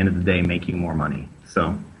gonna, at the end of the day, make you more money.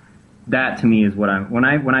 So that to me is what when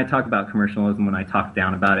I talk about commercialism, when I talk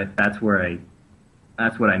down about it, that's what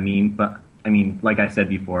I mean. But I mean, like I said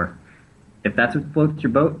before, if that's what floats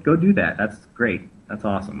your boat, go do that. That's great. That's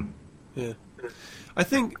awesome. Yeah. I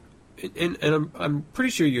think, and I'm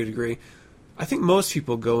pretty sure you'd agree, I think most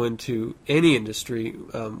people go into any industry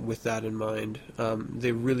with that in mind.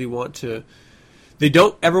 They really they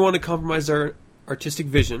don't ever want to compromise their artistic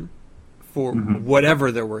vision for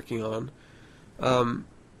whatever they're working on.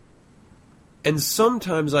 And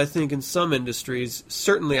sometimes I think in some industries,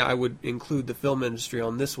 certainly I would include the film industry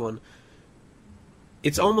on this one,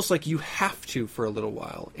 it's almost like you have to for a little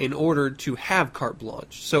while in order to have carte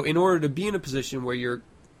blanche. So in order to be in a position where you're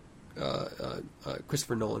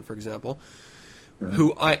Christopher Nolan, for example,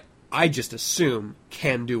 who I just assume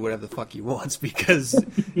can do whatever the fuck he wants because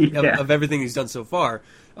of everything he's done so far,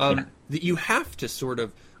 that you have to sort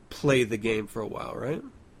of play the game for a while, right?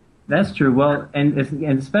 That's true. Well, and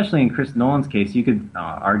especially in Chris Nolan's case, you could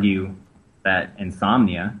argue that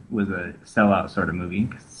Insomnia was a sellout sort of movie.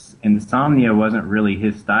 Insomnia wasn't really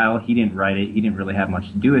his style. He didn't write it. He didn't really have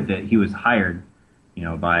much to do with it. He was hired,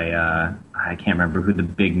 by I can't remember who the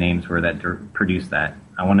big names were that produced that.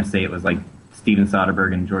 I want to say it was like Steven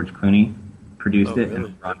Soderbergh and George Clooney produced it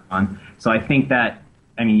and brought it on. So I think that,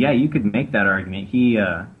 you could make that argument. He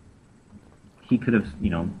could have,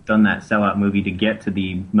 done that sellout movie to get to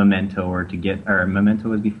the Memento or Memento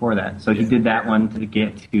was before that. So he did that one to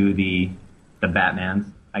get to the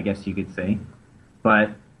Batmans, I guess you could say.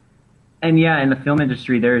 But in the film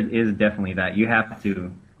industry, there is definitely that. You have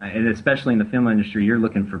to, and especially in the film industry, you're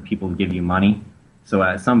looking for people to give you money. So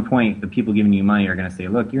at some point, the people giving you money are going to say,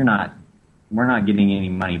 look, we're not getting any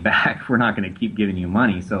money back. We're not going to keep giving you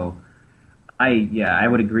money. So I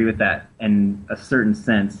would agree with that in a certain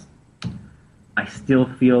sense. I still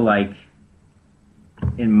feel like,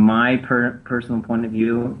 in my personal point of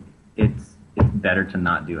view, it's better to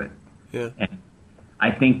not do it. Yeah. And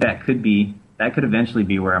I think that could eventually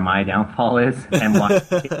be where my downfall is and why it's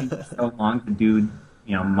taking so long to do,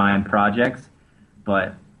 my own projects.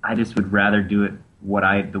 But I just would rather do it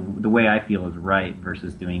the way I feel is right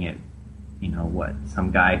versus doing it,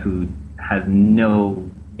 some guy who has no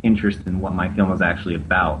interest in what my film is actually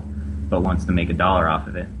about, but wants to make a dollar off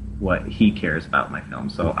of it, what he cares about my film.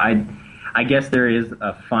 So I guess there is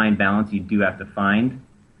a fine balance you do have to find,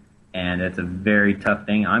 and it's a very tough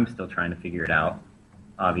thing. I'm still trying to figure it out,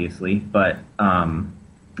 obviously, but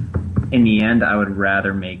in the end, I would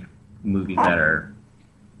rather make movies that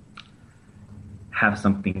have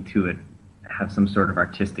something to it, have some sort of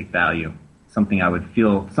artistic value, something I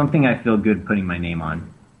feel good putting my name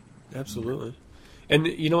on. Absolutely. And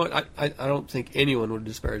you know what? I don't think anyone would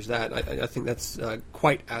disparage that. I think that's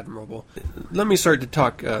quite admirable. Let me start to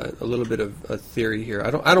talk a little bit of a theory here. I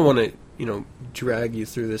don't want to drag you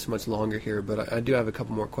through this much longer here, but I do have a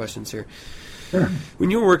couple more questions here. Sure.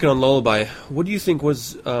 When you were working on Lullaby, what do you think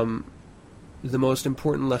was the most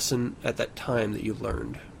important lesson at that time that you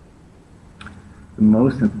learned? The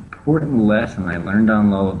most important lesson I learned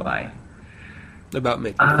on Lullaby About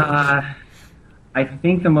making I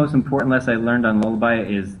think the most important lesson I learned on Lullaby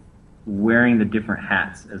is wearing the different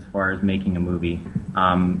hats as far as making a movie.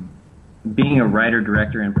 Being a writer,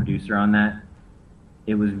 director, and producer on that,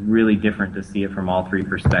 it was really different to see it from all three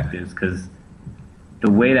perspectives, because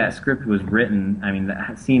the way that script was written, I mean,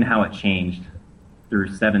 seeing how it changed through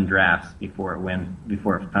 7 drafts before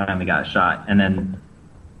it finally got shot, and then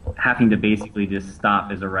having to basically just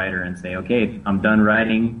stop as a writer and say, okay, I'm done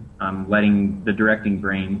writing, I'm letting the directing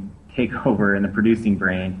brain take over and the producing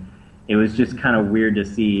brain. It was just kind of weird to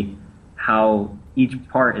see how each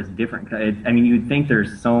part is different. I mean, you'd think they're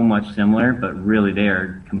so much similar, but really they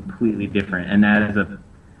are completely different. And that, as a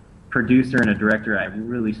producer and a director, I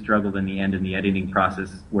really struggled in the end in the editing process,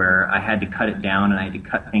 where I had to cut it down and I had to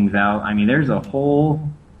cut things out. I mean, there's a whole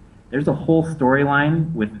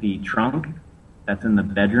storyline with the trunk that's in the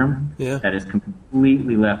bedroom that is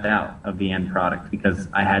completely left out of the end product, because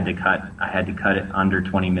I had to cut it under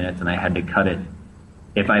 20 minutes, and I had to cut it.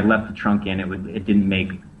 If I left the trunk in, it didn't make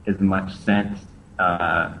as much sense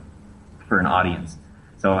for an audience.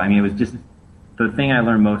 So I mean, it was just, the thing I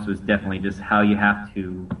learned most was definitely just how you have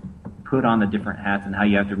to put on the different hats and how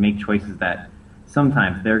you have to make choices that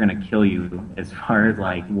sometimes they're going to kill you as far as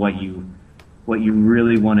like what you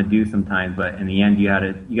really want to do sometimes, but in the end you got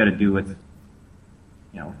to do what's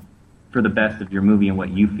for the best of your movie and what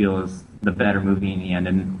you feel is the better movie in the end.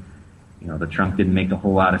 And the trunk didn't make a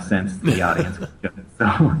whole lot of sense to the audience.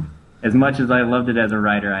 So as much as I loved it as a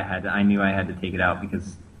writer, I knew I had to take it out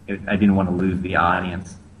because I didn't want to lose the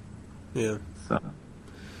audience. Yeah. So,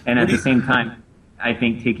 and at the same time, I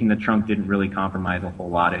think taking the trunk didn't really compromise a whole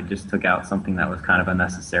lot. It just took out something that was kind of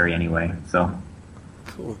unnecessary anyway. So.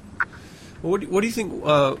 Cool. Well, what do you think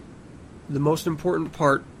the most important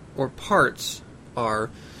part or parts are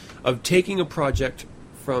of taking a project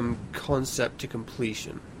from concept to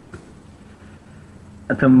completion?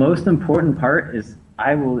 The most important part is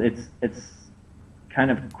it's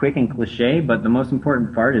kind of quick and cliche, but the most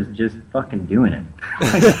important part is just fucking doing it.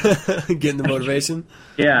 Getting the motivation?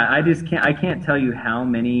 Yeah, I can't tell you how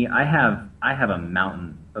many I have a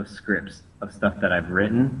mountain of scripts of stuff that I've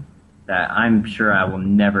written that I'm sure I will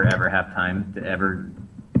never ever have time to ever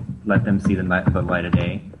let them see the light of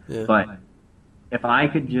day. Yeah. But if I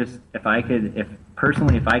could just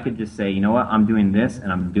say, you know what, I'm doing this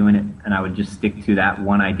and I'm doing it, and I would just stick to that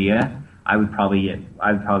one idea, I would probably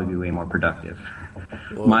be way more productive.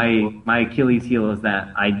 Whoa. My Achilles heel is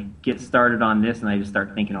that I get started on this and I just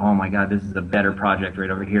start thinking, oh my god, this is a better project right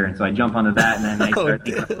over here, and so I jump onto that, and then I start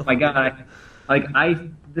thinking, oh my god,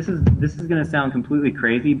 this is going to sound completely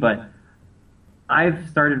crazy, but I've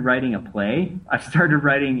started writing a play. I've started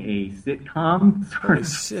writing a sitcom. Holy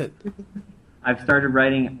shit. I've started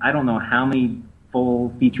writing, I don't know how many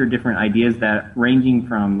full feature different ideas, that ranging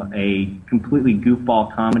from a completely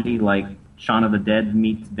goofball comedy like Shaun of the Dead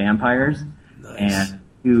meets vampires, nice, and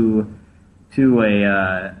to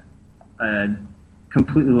a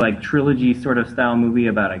completely like trilogy sort of style movie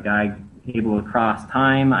about a guy able to cross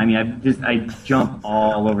time. I mean, I jump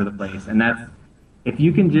all over the place, and that's, if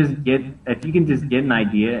you can just get an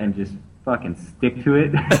idea and just fucking stick to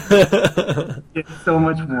it, get so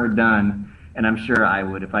much more done. And I'm sure I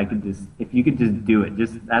would if you could just do it.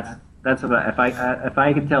 Just that's what if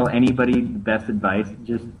I could tell anybody the best advice,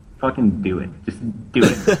 just fucking do it. Just do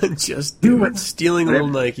it. Just do it. Stealing a little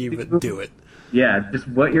Nike, but do it. Yeah, just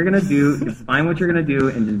what you're gonna do. Just find what you're gonna do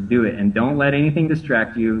and just do it. And don't let anything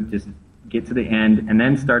distract you. Just get to the end and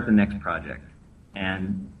then start the next project.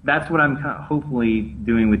 And that's what I'm hopefully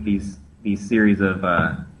doing with these series of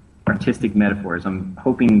artistic metaphors. I'm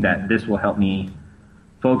hoping that this will help me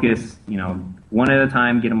focus, one at a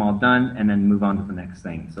time, get them all done, and then move on to the next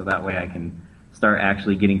thing. So that way I can start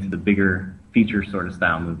actually getting to the bigger feature sort of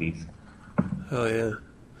style movies. Oh yeah.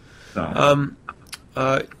 So.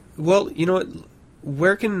 Well, you know what?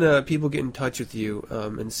 Where can people get in touch with you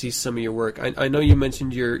and see some of your work? I know you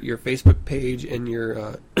mentioned your Facebook page and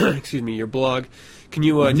your excuse me, your blog. Can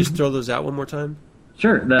you just throw those out one more time?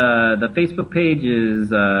 Sure. The Facebook page is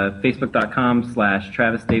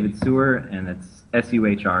facebook.com/Travis David Sewer, and it's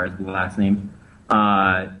SUHR is the last name.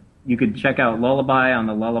 You could check out Lullaby on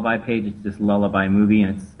the Lullaby page. It's just Lullaby Movie,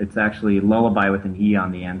 and it's actually Lullaby with an E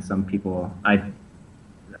on the end. Some people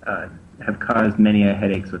have caused many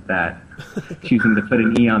headaches with that, choosing to put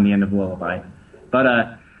an E on the end of Lullaby.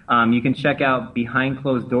 But you can check out Behind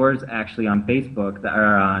Closed Doors actually on Facebook,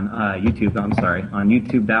 or on YouTube. I'm sorry, on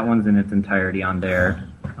YouTube. That one's in its entirety on there.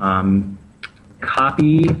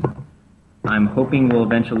 Copy, I'm hoping will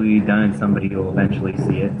eventually be done, and somebody will eventually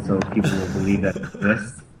see it, so people will believe that it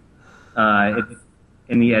exists. It's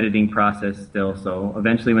in the editing process still, so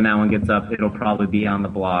eventually when that one gets up, it'll probably be on the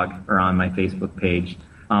blog or on my Facebook page.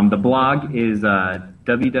 The blog is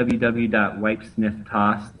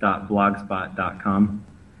www.wipesnifftoss.blogspot.com.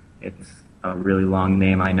 It's a really long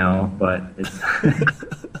name, I know, but it's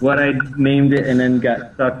what I named it and then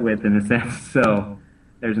got stuck with in a sense. So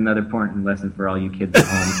there's another important lesson for all you kids at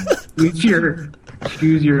home.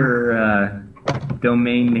 choose your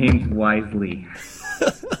domain names wisely.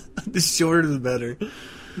 The shorter the better.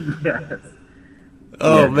 Yes.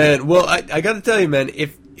 Oh, man. Well, I got to tell you, man,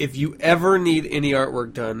 if you ever need any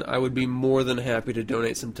artwork done, I would be more than happy to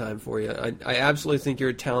donate some time for you. I absolutely think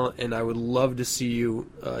you're a talent, and I would love to see you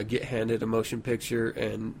get handed a motion picture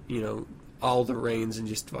and, you know, all the reins and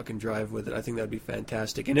just fucking drive with it. I think that'd be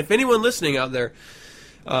fantastic. And if anyone listening out there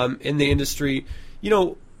in the industry, you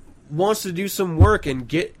know, wants to do some work and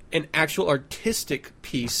get an actual artistic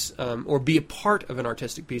piece or be a part of an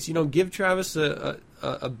artistic piece, you know, give Travis a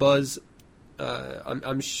buzz.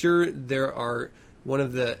 I'm sure there are one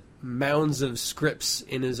of the mounds of scripts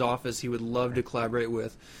in his office he would love to collaborate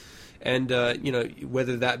with. And, you know,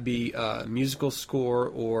 whether that be musical score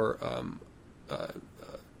or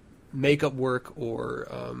makeup work or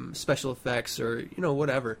special effects or, you know,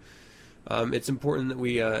 whatever. It's important that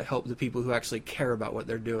we help the people who actually care about what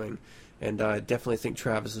they're doing. And I definitely think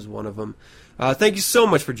Travis is one of them. Thank you so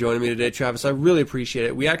much for joining me today, Travis. I really appreciate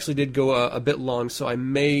it. We actually did go a bit long, so I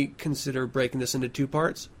may consider breaking this into 2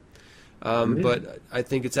 parts. But I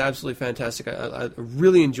think it's absolutely fantastic. I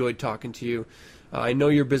really enjoyed talking to you. I know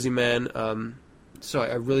you're a busy man, so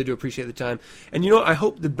I really do appreciate the time. And, you know, I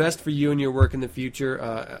hope the best for you and your work in the future.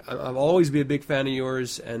 I'll always be a big fan of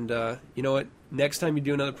yours. And, you know what? Next time you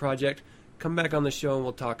do another project, come back on the show and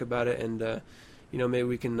we'll talk about it. And, you know, maybe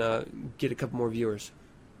we can get a couple more viewers.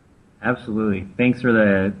 Absolutely. Thanks for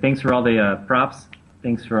all the props.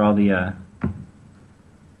 Thanks for all the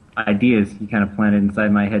ideas you kind of planted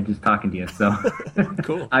inside my head just talking to you. So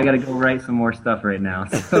cool. I got to go write some more stuff right now.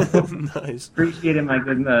 So nice. Appreciate it, my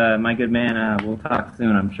good man. We'll talk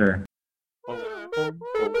soon, I'm sure.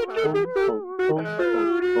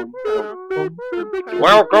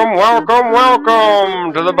 Welcome, welcome,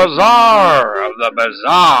 welcome to the Bazaar of the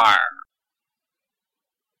Bazaar.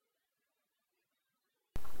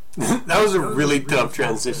 That was a really tough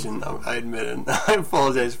transition, I admit, and I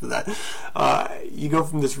apologize for that. You go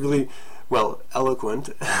from this really, well,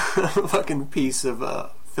 eloquent fucking piece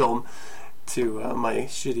of film to my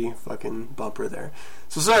shitty fucking bumper there.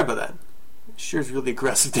 So sorry about that. Sure is really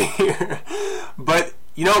aggressive to hear. But,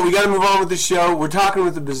 you know, we got to move on with the show. We're talking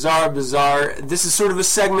with the Bazaar. This is sort of a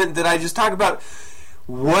segment that I just talk about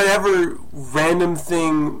whatever random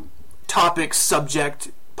thing, topic,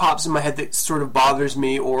 subject pops in my head that sort of bothers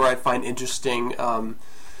me or I find interesting.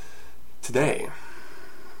 Today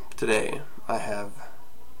I have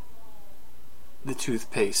the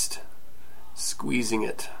toothpaste, squeezing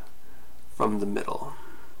it from the middle.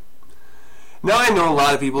 Now I know a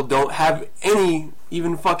lot of people don't have any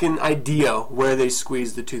even fucking idea where they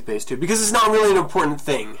squeeze the toothpaste to, because it's not really an important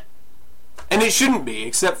thing. And it shouldn't be,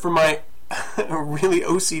 except for my really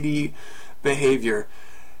OCD behavior.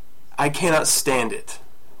 I cannot stand it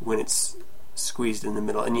when it's squeezed in the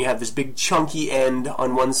middle and you have this big chunky end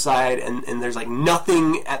on one side and there's like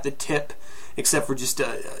nothing at the tip except for just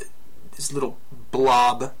this little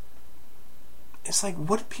blob. It's like,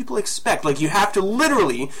 what do people expect? Like, you have to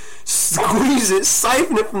literally squeeze it,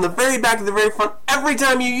 siphon it from the very back to the very front every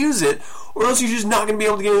time you use it, or else you're just not going to be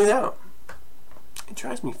able to get anything out. It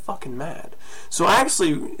drives me fucking mad. So I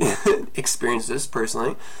actually experienced this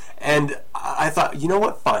personally, and I thought, you know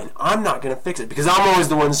what, fine, I'm not going to fix it, because I'm always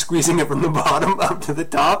the one squeezing it from the bottom up to the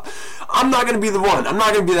top. I'm not going to be the one. I'm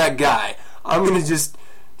not going to be that guy. I'm going to just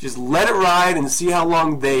let it ride and see how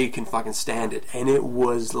long they can fucking stand it. And it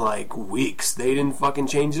was like weeks. They didn't fucking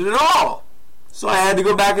change it at all. So I had to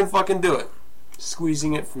go back and fucking do it.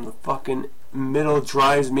 Squeezing it from the fucking middle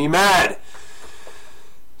drives me mad.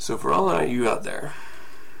 So for all of you out there,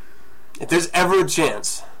 if there's ever a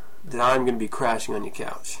chance that I'm going to be crashing on your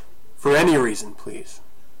couch, for any reason, please,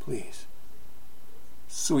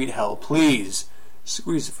 sweet hell, please,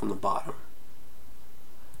 squeeze it from the bottom.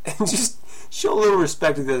 And just show a little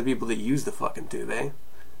respect to the other people that use the fucking tube, eh?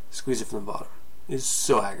 Squeeze it from the bottom. It's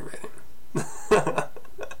so aggravating.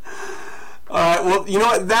 Alright, well, you know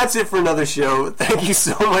what? That's it for another show. Thank you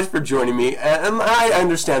so much for joining me. And I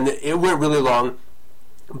understand that it went really long,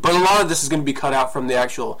 but a lot of this is going to be cut out from the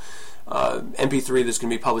actual MP3 that's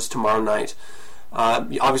going to be published tomorrow night.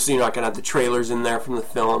 Obviously, you're not going to have the trailers in there from the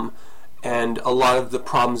film, and a lot of the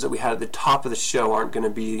problems that we had at the top of the show aren't going to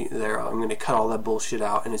be there. I'm going to cut all that bullshit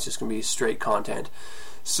out, and it's just going to be straight content.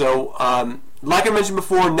 So, like I mentioned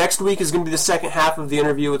before, next week is going to be the second half of the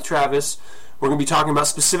interview with Travis. We're going to be talking about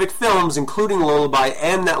specific films, including Lullaby,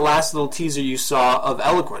 and that last little teaser you saw of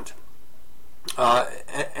Eloquent.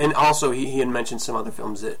 And also, he had mentioned some other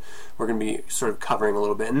films that we're going to be sort of covering a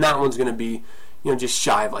little bit, and that one's going to be, just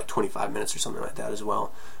shy of like 25 minutes or something like that as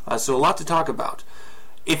well. So a lot to talk about.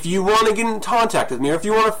 If you want to get in contact with me, or if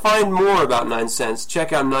you want to find more about 9 Cents,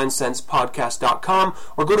 check out 9centspodcast.com,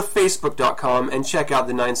 or go to facebook.com and check out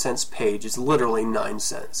the 9 Cents page. It's literally 9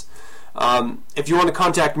 cents. If you want to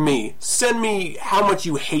contact me, send me how much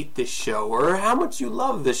you hate this show, or how much you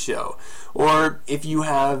love this show, or if you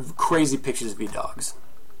have crazy pictures of your dogs.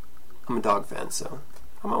 I'm a dog fan, so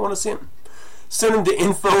I might want to see them. Send them to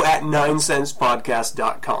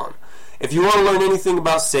info@9centspodcast.com. If you want to learn anything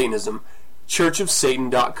about Satanism,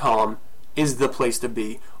 churchofsatan.com is the place to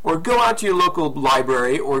be. Or go out to your local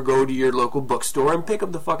library, or go to your local bookstore and pick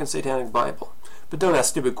up the fucking Satanic Bible. But don't ask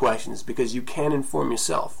stupid questions, because you can inform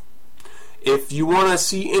yourself. If you want to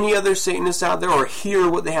see any other Satanists out there, or hear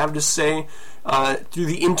what they have to say through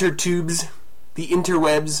the intertubes, the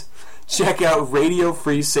interwebs, check out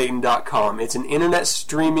RadioFreeSatan.com. It's an internet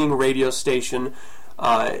streaming radio station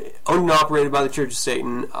owned and operated by the Church of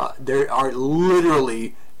Satan. There are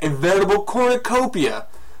literally a veritable cornucopia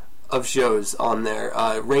of shows on there,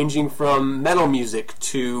 ranging from metal music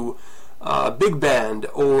to big band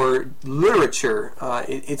or literature.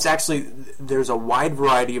 It's actually, there's a wide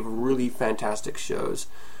variety of really fantastic shows.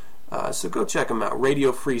 So go check them out,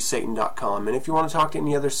 RadioFreeSatan.com. And if you want to talk to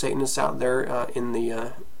any other Satanists out there in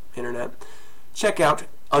the internet, check out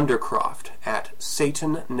Undercroft at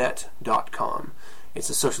SatanNet.com. It's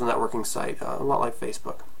a social networking site, a lot like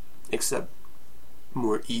Facebook, except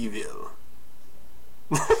more evil.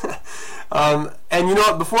 And you know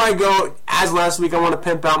what, before I go, as last week, I want to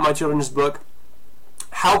pimp out my children's book,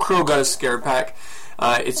 How Crow Got a Scare Pack.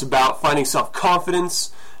 It's about finding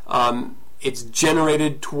self-confidence. It's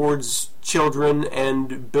generated towards children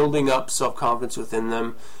and building up self-confidence within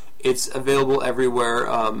them. It's available everywhere,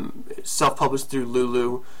 self-published through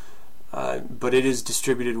Lulu, but it is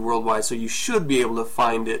distributed worldwide, so you should be able to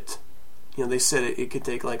find it. They said it could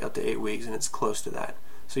take like up to 8 weeks, and it's close to that.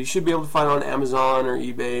 So you should be able to find it on Amazon or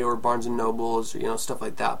eBay or Barnes & Nobles, or, stuff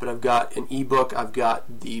like that. But I've got an ebook, I've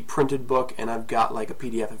got the printed book, and I've got like a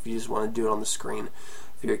PDF if you just want to do it on the screen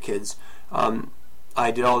for your kids.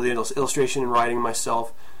 I did all the illustration and writing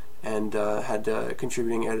myself, and had a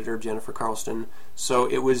contributing editor, Jennifer Carlston. So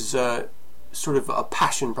it was sort of a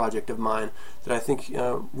passion project of mine that I think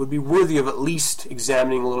would be worthy of at least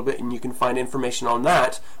examining a little bit, and you can find information on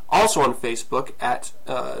that also on Facebook at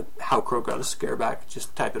How Crow Got a Scareback.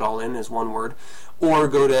 Just type it all in as one word, or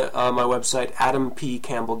go to my website,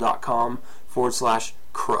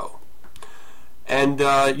 adampcampbell.com/crow. And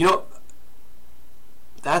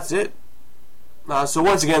that's it. So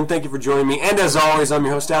once again, thank you for joining me, and as always, I'm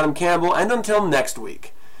your host, Adam Campbell, and until next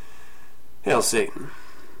week, hail Satan.